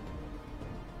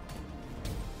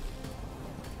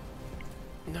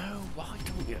 No, why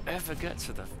don't you ever get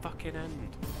to the fucking end?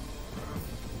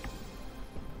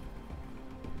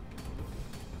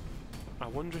 I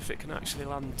wonder if it can actually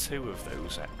land two of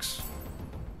those X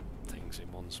things in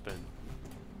one spin.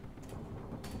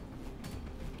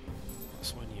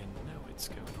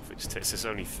 sucks tits. There's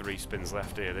only 3 spins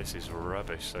left here. This is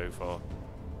rubbish so far.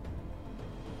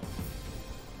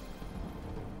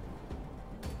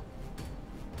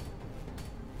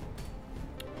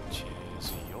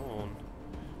 Cheers, yawn.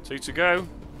 2 to go.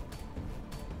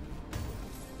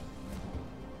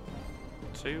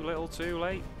 Too little, too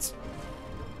late.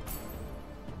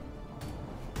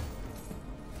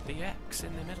 The X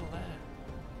in the middle there.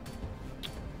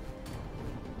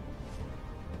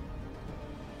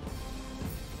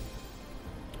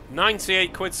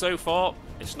 £98 so far.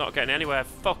 It's not getting anywhere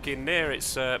fucking near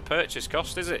its purchase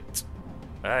cost, is it?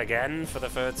 Again, for the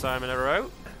 3rd time in a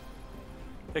row.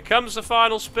 Here comes the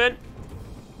final spin.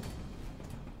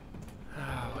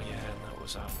 Oh yeah, and that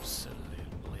was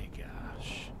absolutely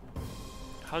gash.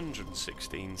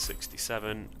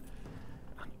 116.67, and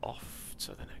off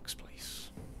to the next place.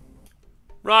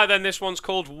 Right then, this one's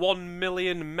called 1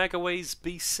 million megaways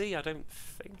BC. I don't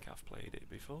think I've played it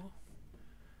before.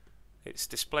 It's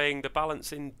displaying the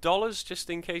balance in dollars, just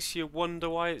in case you wonder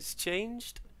why it's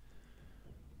changed.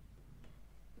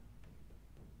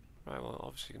 Right, well,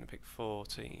 obviously going to pick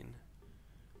 14.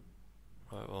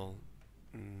 Right, well,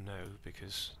 no,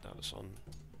 because that was on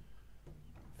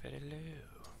very low.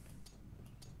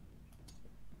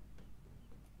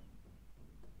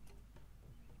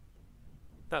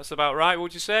 That's about right,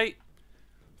 would you say?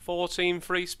 14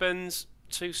 free spins,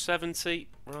 270.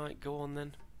 Right, go on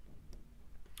then.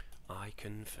 I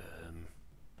confirm.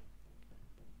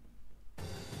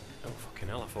 Oh fucking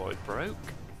hell, I thought it broke.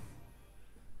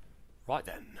 Right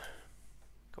then.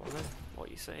 Go on then. What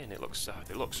are you saying? It looks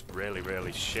really,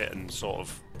 really shit and sort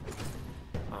of,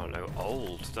 I don't know,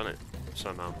 old, doesn't it?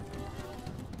 Somehow.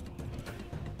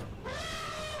 Right,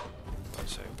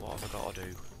 so what have I got to do?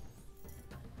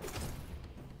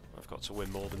 I've got to win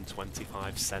more than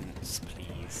 25 cents,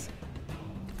 please.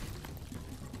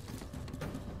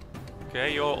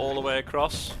 Okay, you're all the way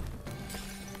across.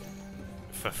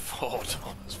 For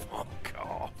 $4, fuck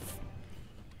off.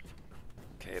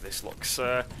 Okay, this looks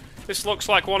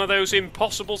like one of those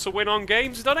impossible to win on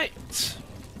games, doesn't it?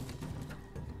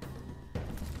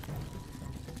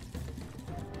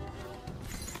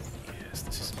 Yes,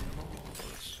 this is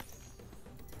marvellous.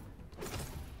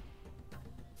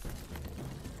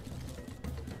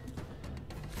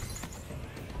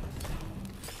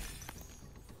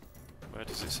 Where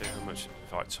does it say how much?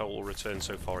 In fact, total return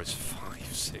so far is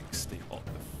 560. What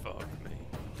the fuck, me?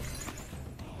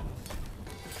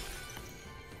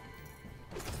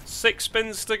 6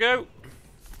 spins to go.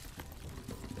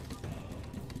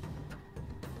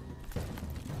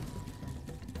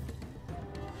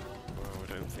 Oh, I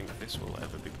don't think this will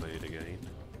ever be played again.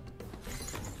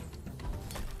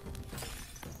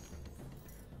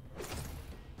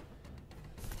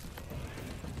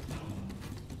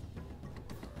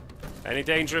 Any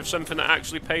danger of something that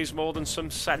actually pays more than some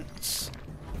cents?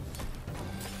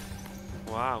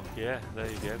 Wow, yeah, there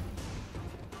you go.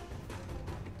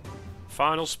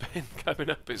 Final spin coming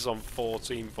up is on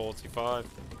 14.45.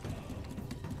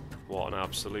 What an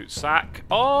absolute sack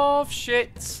of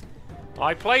shit.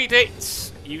 I played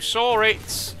it. You saw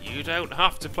it. You don't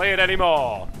have to play it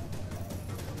anymore.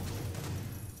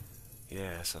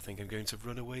 Yes, I think I'm going to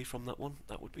run away from that one.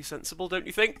 That would be sensible, don't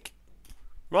you think?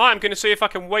 Right, I'm going to see if I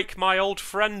can wake my old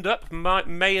friend up,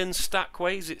 Mayan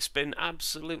Stackways. It's been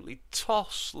absolutely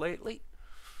toss lately.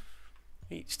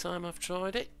 Each time I've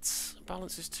tried it.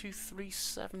 Balance is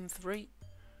 2373.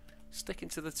 Sticking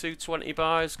to the 220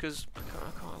 buys because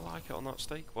I can't like it on that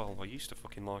stake. Well, I used to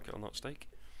fucking like it on that stake.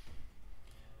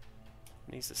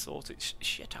 Needs to sort its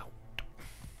shit out.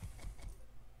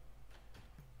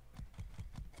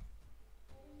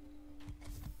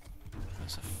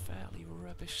 That's a fairly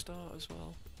rubbish start as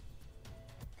well.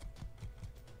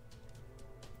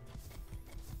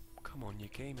 Come on, your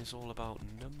game is all about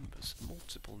numbers,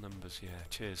 multiple numbers. Yeah,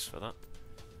 cheers for that.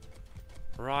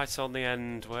 Right on the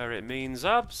end where it means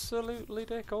absolutely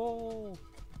dick all.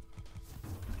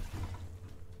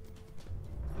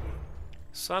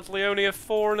 Sadly only a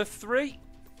 4 and a 3.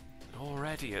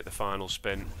 Already at the final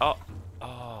spin. Oh.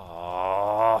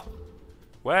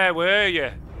 Where were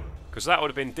you? Because that would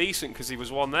have been decent because he was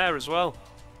one there as well.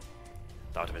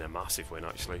 That would have been a massive win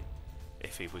actually.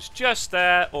 If he was just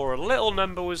there or a little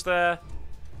number was there,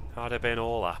 I'd have been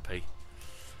all happy.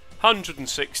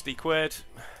 160 quid.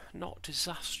 Not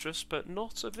disastrous, but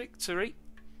not a victory.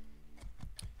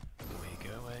 We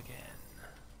go again.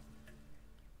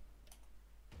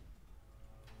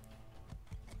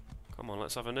 Come on,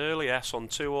 let's have an early S on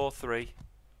 2 or 3.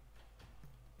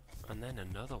 And then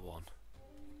another one.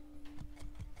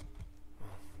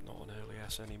 Well, not an early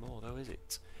S anymore though, is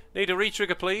it? Need a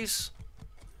retrigger, please.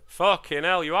 Fucking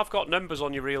hell, you have got numbers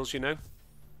on your reels, you know.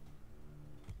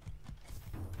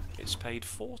 It's paid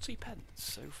 40 pence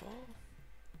so far.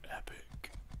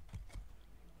 Epic.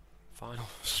 Final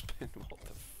spin, what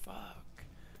the fuck?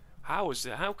 How is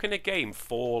it? How can a game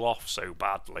fall off so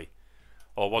badly?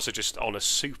 Or was it just on a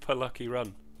super lucky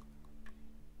run?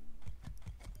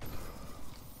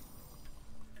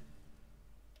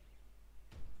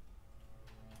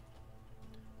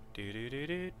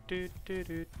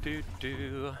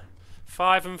 Do.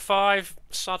 5 and 5.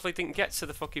 Sadly didn't get to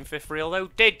the fucking 5th reel though,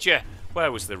 did you?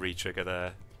 Where was the retrigger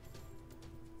there?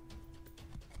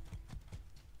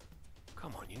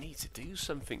 Come on, you need to do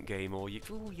something, game, or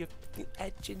you're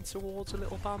edging towards a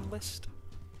little ban list.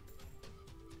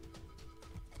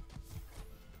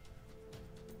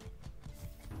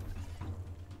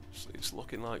 So it's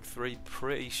looking like 3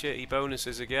 pretty shitty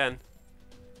bonuses again.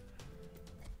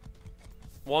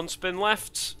 1 spin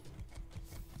left.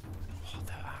 What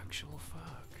the actual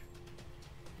fuck?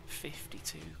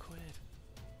 52 quid.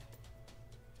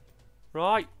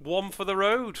 Right, 1 for the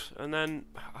road, and then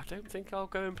I don't think I'll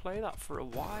go and play that for a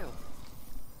while.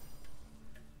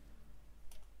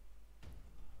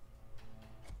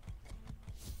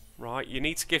 Right, you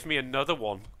need to give me another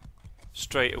one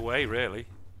straight away, really.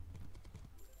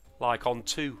 Like on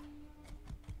 2.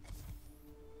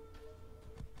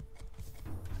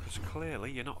 Because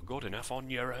clearly you're not good enough on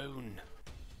your own.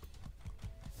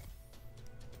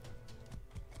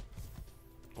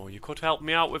 Or you could help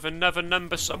me out with another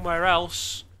number somewhere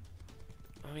else.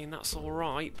 I mean, that's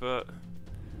alright, but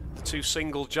the 2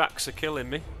 single jacks are killing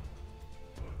me.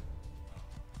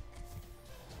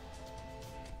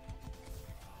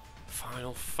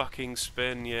 Final fucking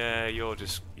spin. Yeah, you're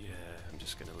just... Yeah, I'm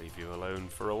just going to leave you alone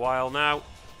for a while now.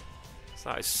 So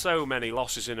that is so many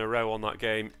losses in a row on that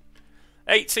game.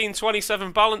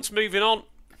 18-27 balance, moving on.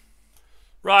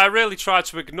 Right, I really tried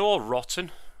to ignore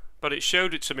Rotten, but it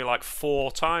showed it to me like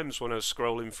 4 times when I was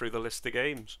scrolling through the list of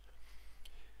games.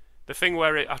 The thing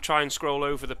where I try and scroll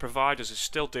over the providers is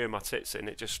still doing my tits in.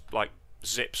 It just like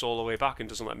zips all the way back and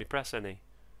doesn't let me press any.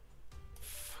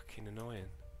 Fucking annoying.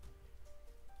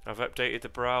 I've updated the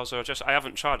browser. I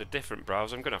haven't tried a different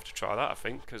browser. I'm going to have to try that, I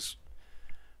think, because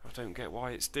I don't get why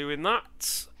it's doing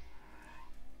that.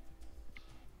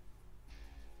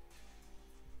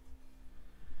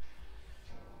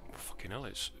 Fucking hell,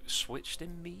 it's switched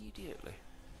immediately.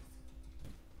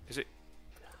 Is it?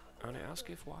 And it has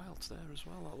give wilds there as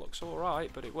well. That looks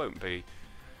alright, but it won't be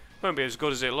as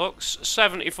good as it looks.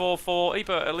 74.40,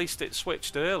 but at least it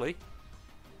switched early.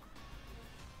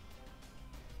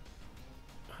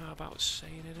 How about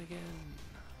saying it again?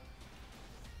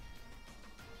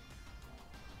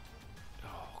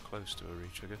 Oh, close to a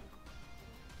retrigger.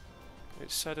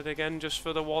 It said it again just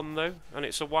for the 1 though, and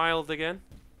it's a wild again.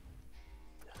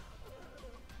 Yeah,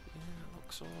 it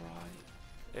looks alright.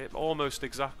 It almost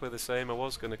exactly the same. I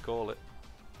was going to call it.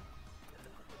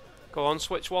 Go on,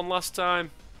 switch 1 last time.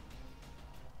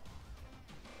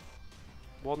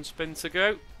 1 spin to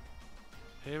go.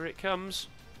 Here it comes.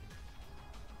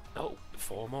 Oh,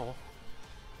 4 more.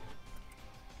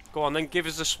 Go on then, give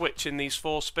us a switch in these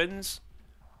 4 spins.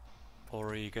 Or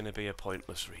are you going to be a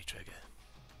pointless retrigger?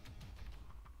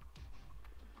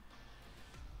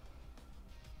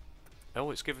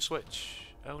 Oh, it's give a switch.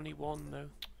 Only 1 though.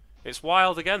 It's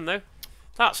wild again though.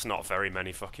 That's not very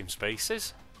many fucking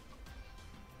spaces.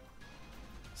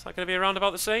 Is that going to be around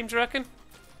about the same, do you reckon?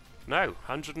 No,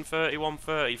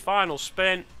 131.30. Final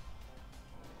spin.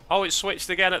 Oh, it switched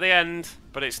again at the end,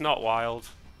 but it's not wild.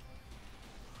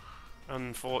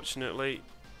 Unfortunately.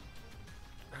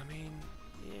 I mean,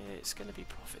 yeah, it's going to be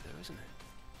profit though, isn't it?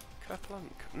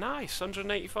 Kerplunk. Nice,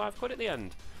 185 quid at the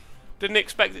end. Didn't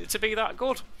expect it to be that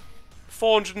good.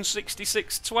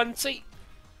 466.20.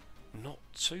 Not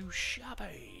too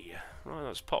shabby. Right,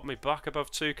 that's popped me back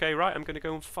above 2k. Right, I'm going to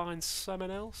go and find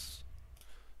someone else.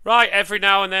 Right, every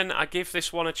now and then I give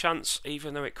this one a chance,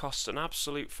 even though it costs an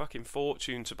absolute fucking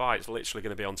fortune to buy. It's literally going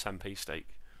to be on 10p stake.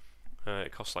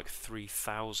 It costs like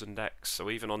 3000x, so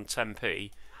even on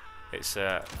 10p, it's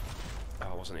oh,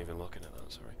 I wasn't even looking at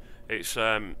that, sorry. It's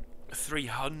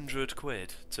 300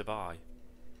 quid to buy.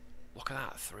 Look at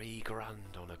that, 3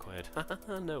 grand on a quid.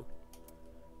 No.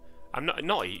 I'm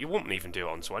not, you wouldn't even do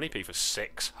it on 20p for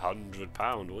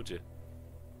 £600, would you?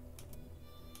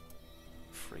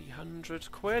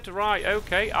 300 quid, right,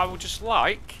 okay, I would just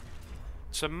like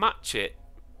to match it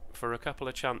for a couple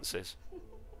of chances.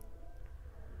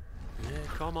 Yeah,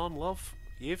 come on, love.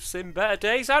 You've seen better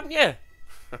days, haven't you?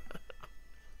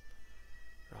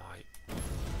 Right.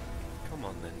 Come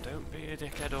on then, don't be a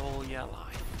dickhead all your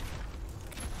life.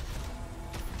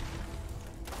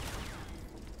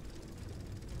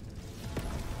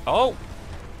 Oh!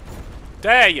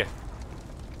 Dare you!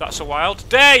 That's a wild.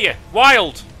 Dare you!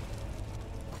 Wild!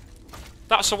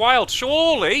 That's a wild.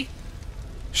 Surely!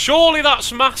 Surely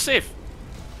that's massive!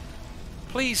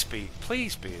 Please be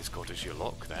as good as you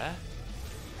look there.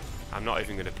 I'm not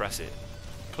even going to press it.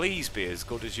 Please be as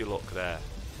good as you look there.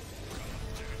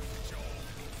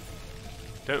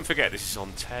 Don't forget this is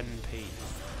on 10p.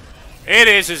 It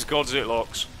is as good as it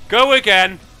looks. Go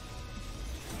again!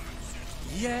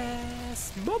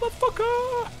 Yes,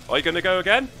 motherfucker! Are you going to go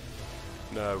again?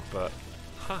 No, but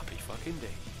happy fucking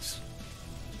days.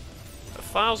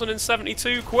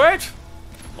 1,072 quid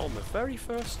on the very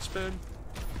first spin.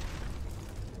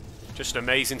 Just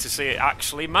amazing to see it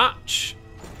actually match.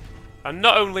 And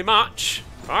not only match,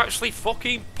 I actually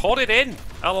fucking put it in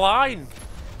a line.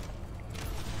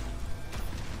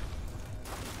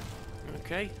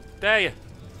 Okay, dare you.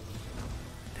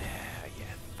 There,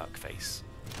 yeah, fuckface.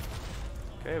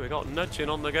 Okay, we got nudging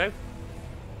on the go.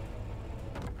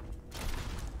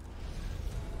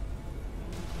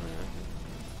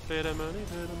 Bit of money,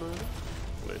 bit of money.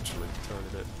 Literally, tiny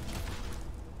bit.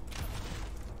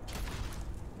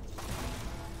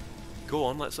 Go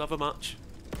on, let's have a match.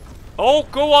 Oh,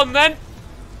 go on then!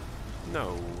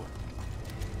 No.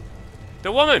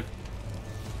 The woman!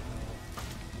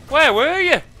 Where were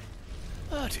you?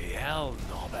 Bloody hell,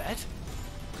 knobhead.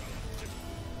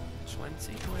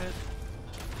 20 quid.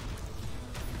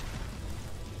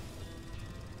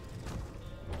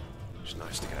 It's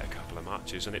nice to get a couple of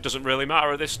matches, and it doesn't really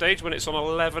matter at this stage when it's on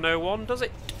 11:01, does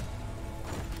it?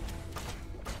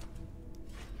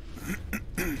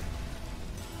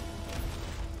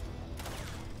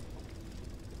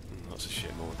 That's a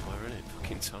shit multiplier, isn't it?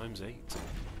 Fucking times 8.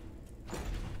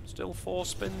 Still 4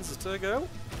 spins to go.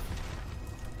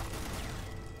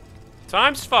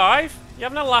 Times 5? You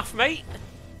having a laugh, mate?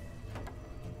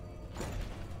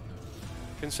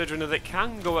 Considering that it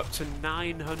can go up to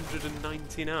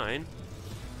 999.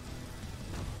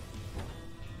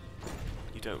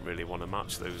 You don't really want to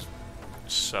match those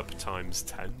sub times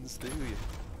 10s, do you?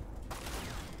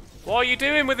 What are you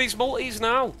doing with these multis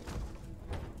now?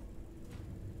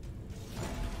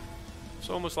 It's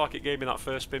almost like it gave me that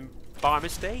first spin by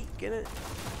mistake, innit?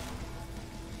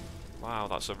 Wow,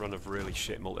 that's a run of really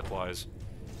shit multipliers.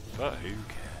 But who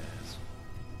cares?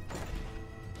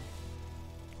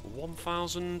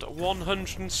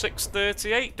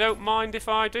 1,106.38. Don't mind if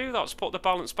I do. That's put the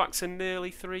balance back to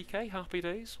nearly 3k. Happy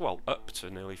days. Well, up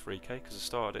to nearly 3k because I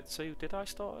started at 2. Did I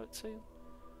start at 2?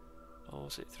 Or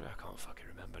was it 3? I can't fucking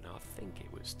remember now. I think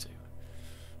it was 2.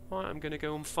 Right, I'm going to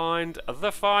go and find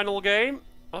the final game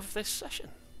of this session.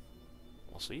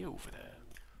 I'll see you over there.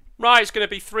 Right, it's going to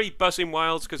be 3 buzzing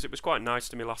wilds because it was quite nice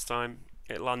to me last time.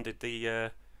 It landed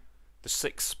the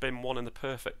 6th spin one in the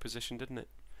perfect position, didn't it?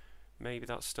 Maybe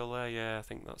that's still there. Yeah, I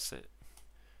think that's it.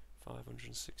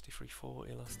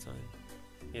 563.40 last time.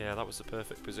 Yeah, that was the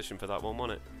perfect position for that one,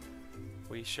 wasn't it?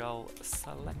 We shall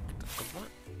select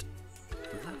that.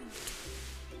 And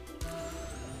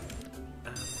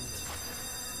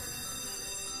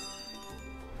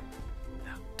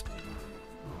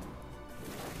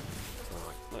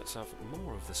let's have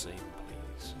more of the same,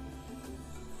 please.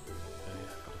 Oh yeah,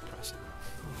 I've got to press it.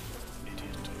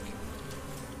 Idiot talking.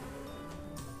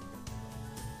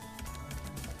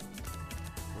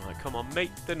 Right, come on,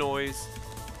 make the noise.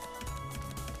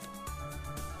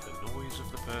 The noise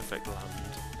of the perfect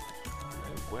land. No,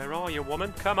 where are you,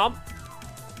 woman? Come on!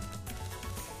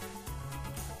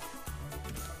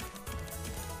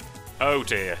 Oh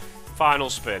dear. Final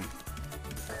spin.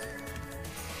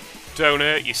 Don't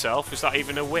hurt yourself. Is that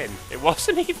even a win? It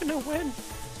wasn't even a win.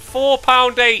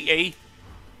 £4.80.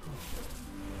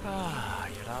 Ah,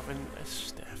 you're having a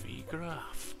Steffi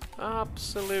graph.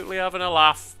 Absolutely having a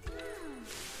laugh.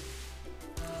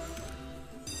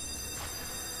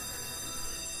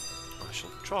 I shall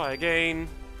try again.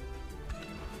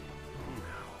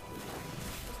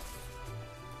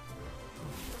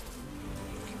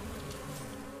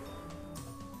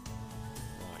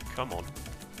 Right, come on.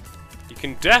 You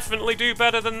can definitely do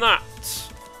better than that.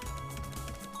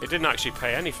 It didn't actually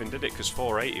pay anything, did it? Because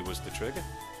 480 was the trigger.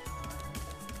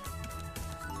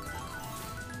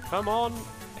 Come on,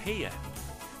 here.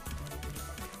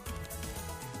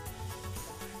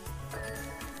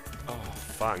 Oh,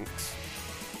 thanks.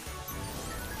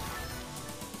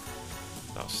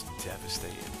 That's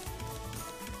devastating.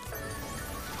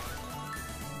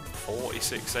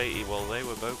 46.80. Well, they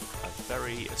were both a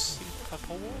very super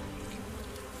pork.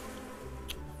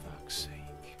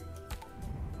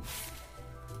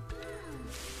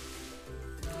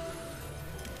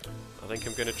 I think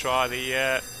I'm going to try the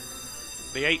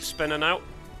 8 spinner now,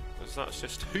 because that's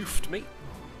just hoofed me.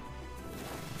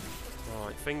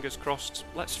 Right, fingers crossed.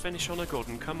 Let's finish on a good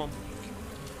one, come on.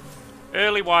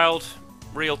 Early wild,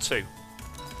 reel 2.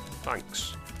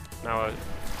 Thanks. Now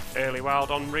early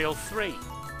wild on reel 3.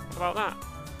 What about that?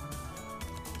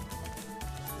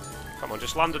 Come on,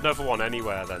 just land another one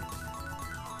anywhere then.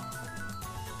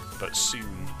 But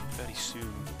soon. Very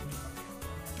soon.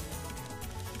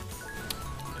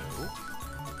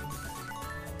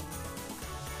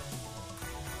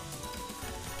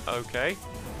 No. Okay.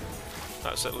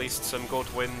 That's at least some good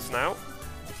wins now.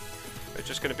 It's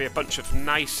just going to be a bunch of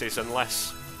nices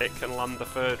unless it can land the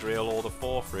third reel or the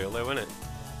fourth reel though, isn't it?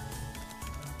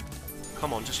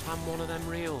 Come on, just land one of them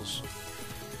reels.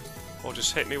 Or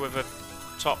just hit me with a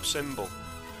top symbol.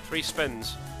 3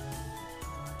 spins.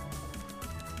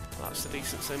 That's a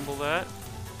decent symbol there.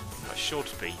 That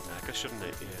should be, shouldn't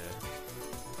it?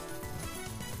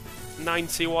 Yeah.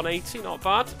 91.80, not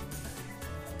bad.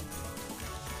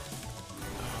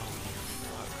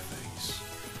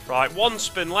 Right, 1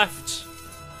 spin left.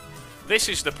 This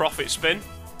is the profit spin.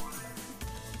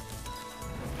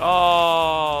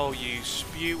 Oh, you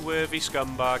spew-worthy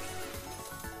scumbag.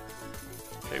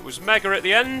 It was mega at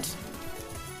the end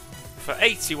for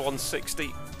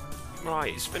 81.60.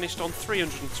 Right, it's finished on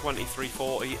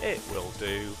 323.40. It will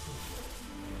do.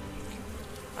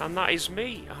 And that is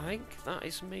me, I think. That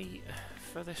is me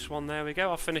for this one. There we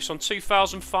go. I finished on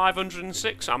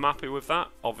 2,506. I'm happy with that.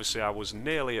 Obviously, I was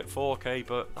nearly at 4k,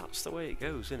 but that's the way it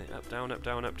goes, isn't it? Up, down, up,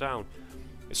 down, up, down.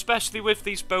 Especially with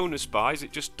these bonus buys,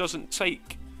 it just doesn't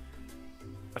take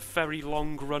a very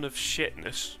long run of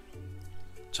shitness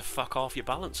to fuck half your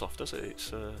balance off, does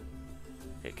it?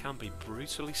 It can be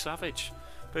brutally savage.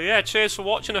 But yeah, cheers for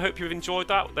watching. I hope you've enjoyed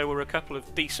that. There were a couple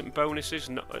of decent bonuses,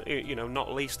 you know,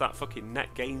 not least that fucking net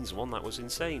gains one. That was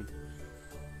insane.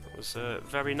 It was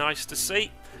very nice to see.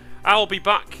 I'll be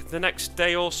back the next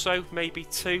day or so, maybe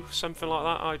 2, something like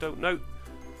that. I don't know.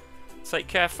 Take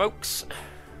care, folks.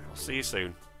 I'll see you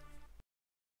soon.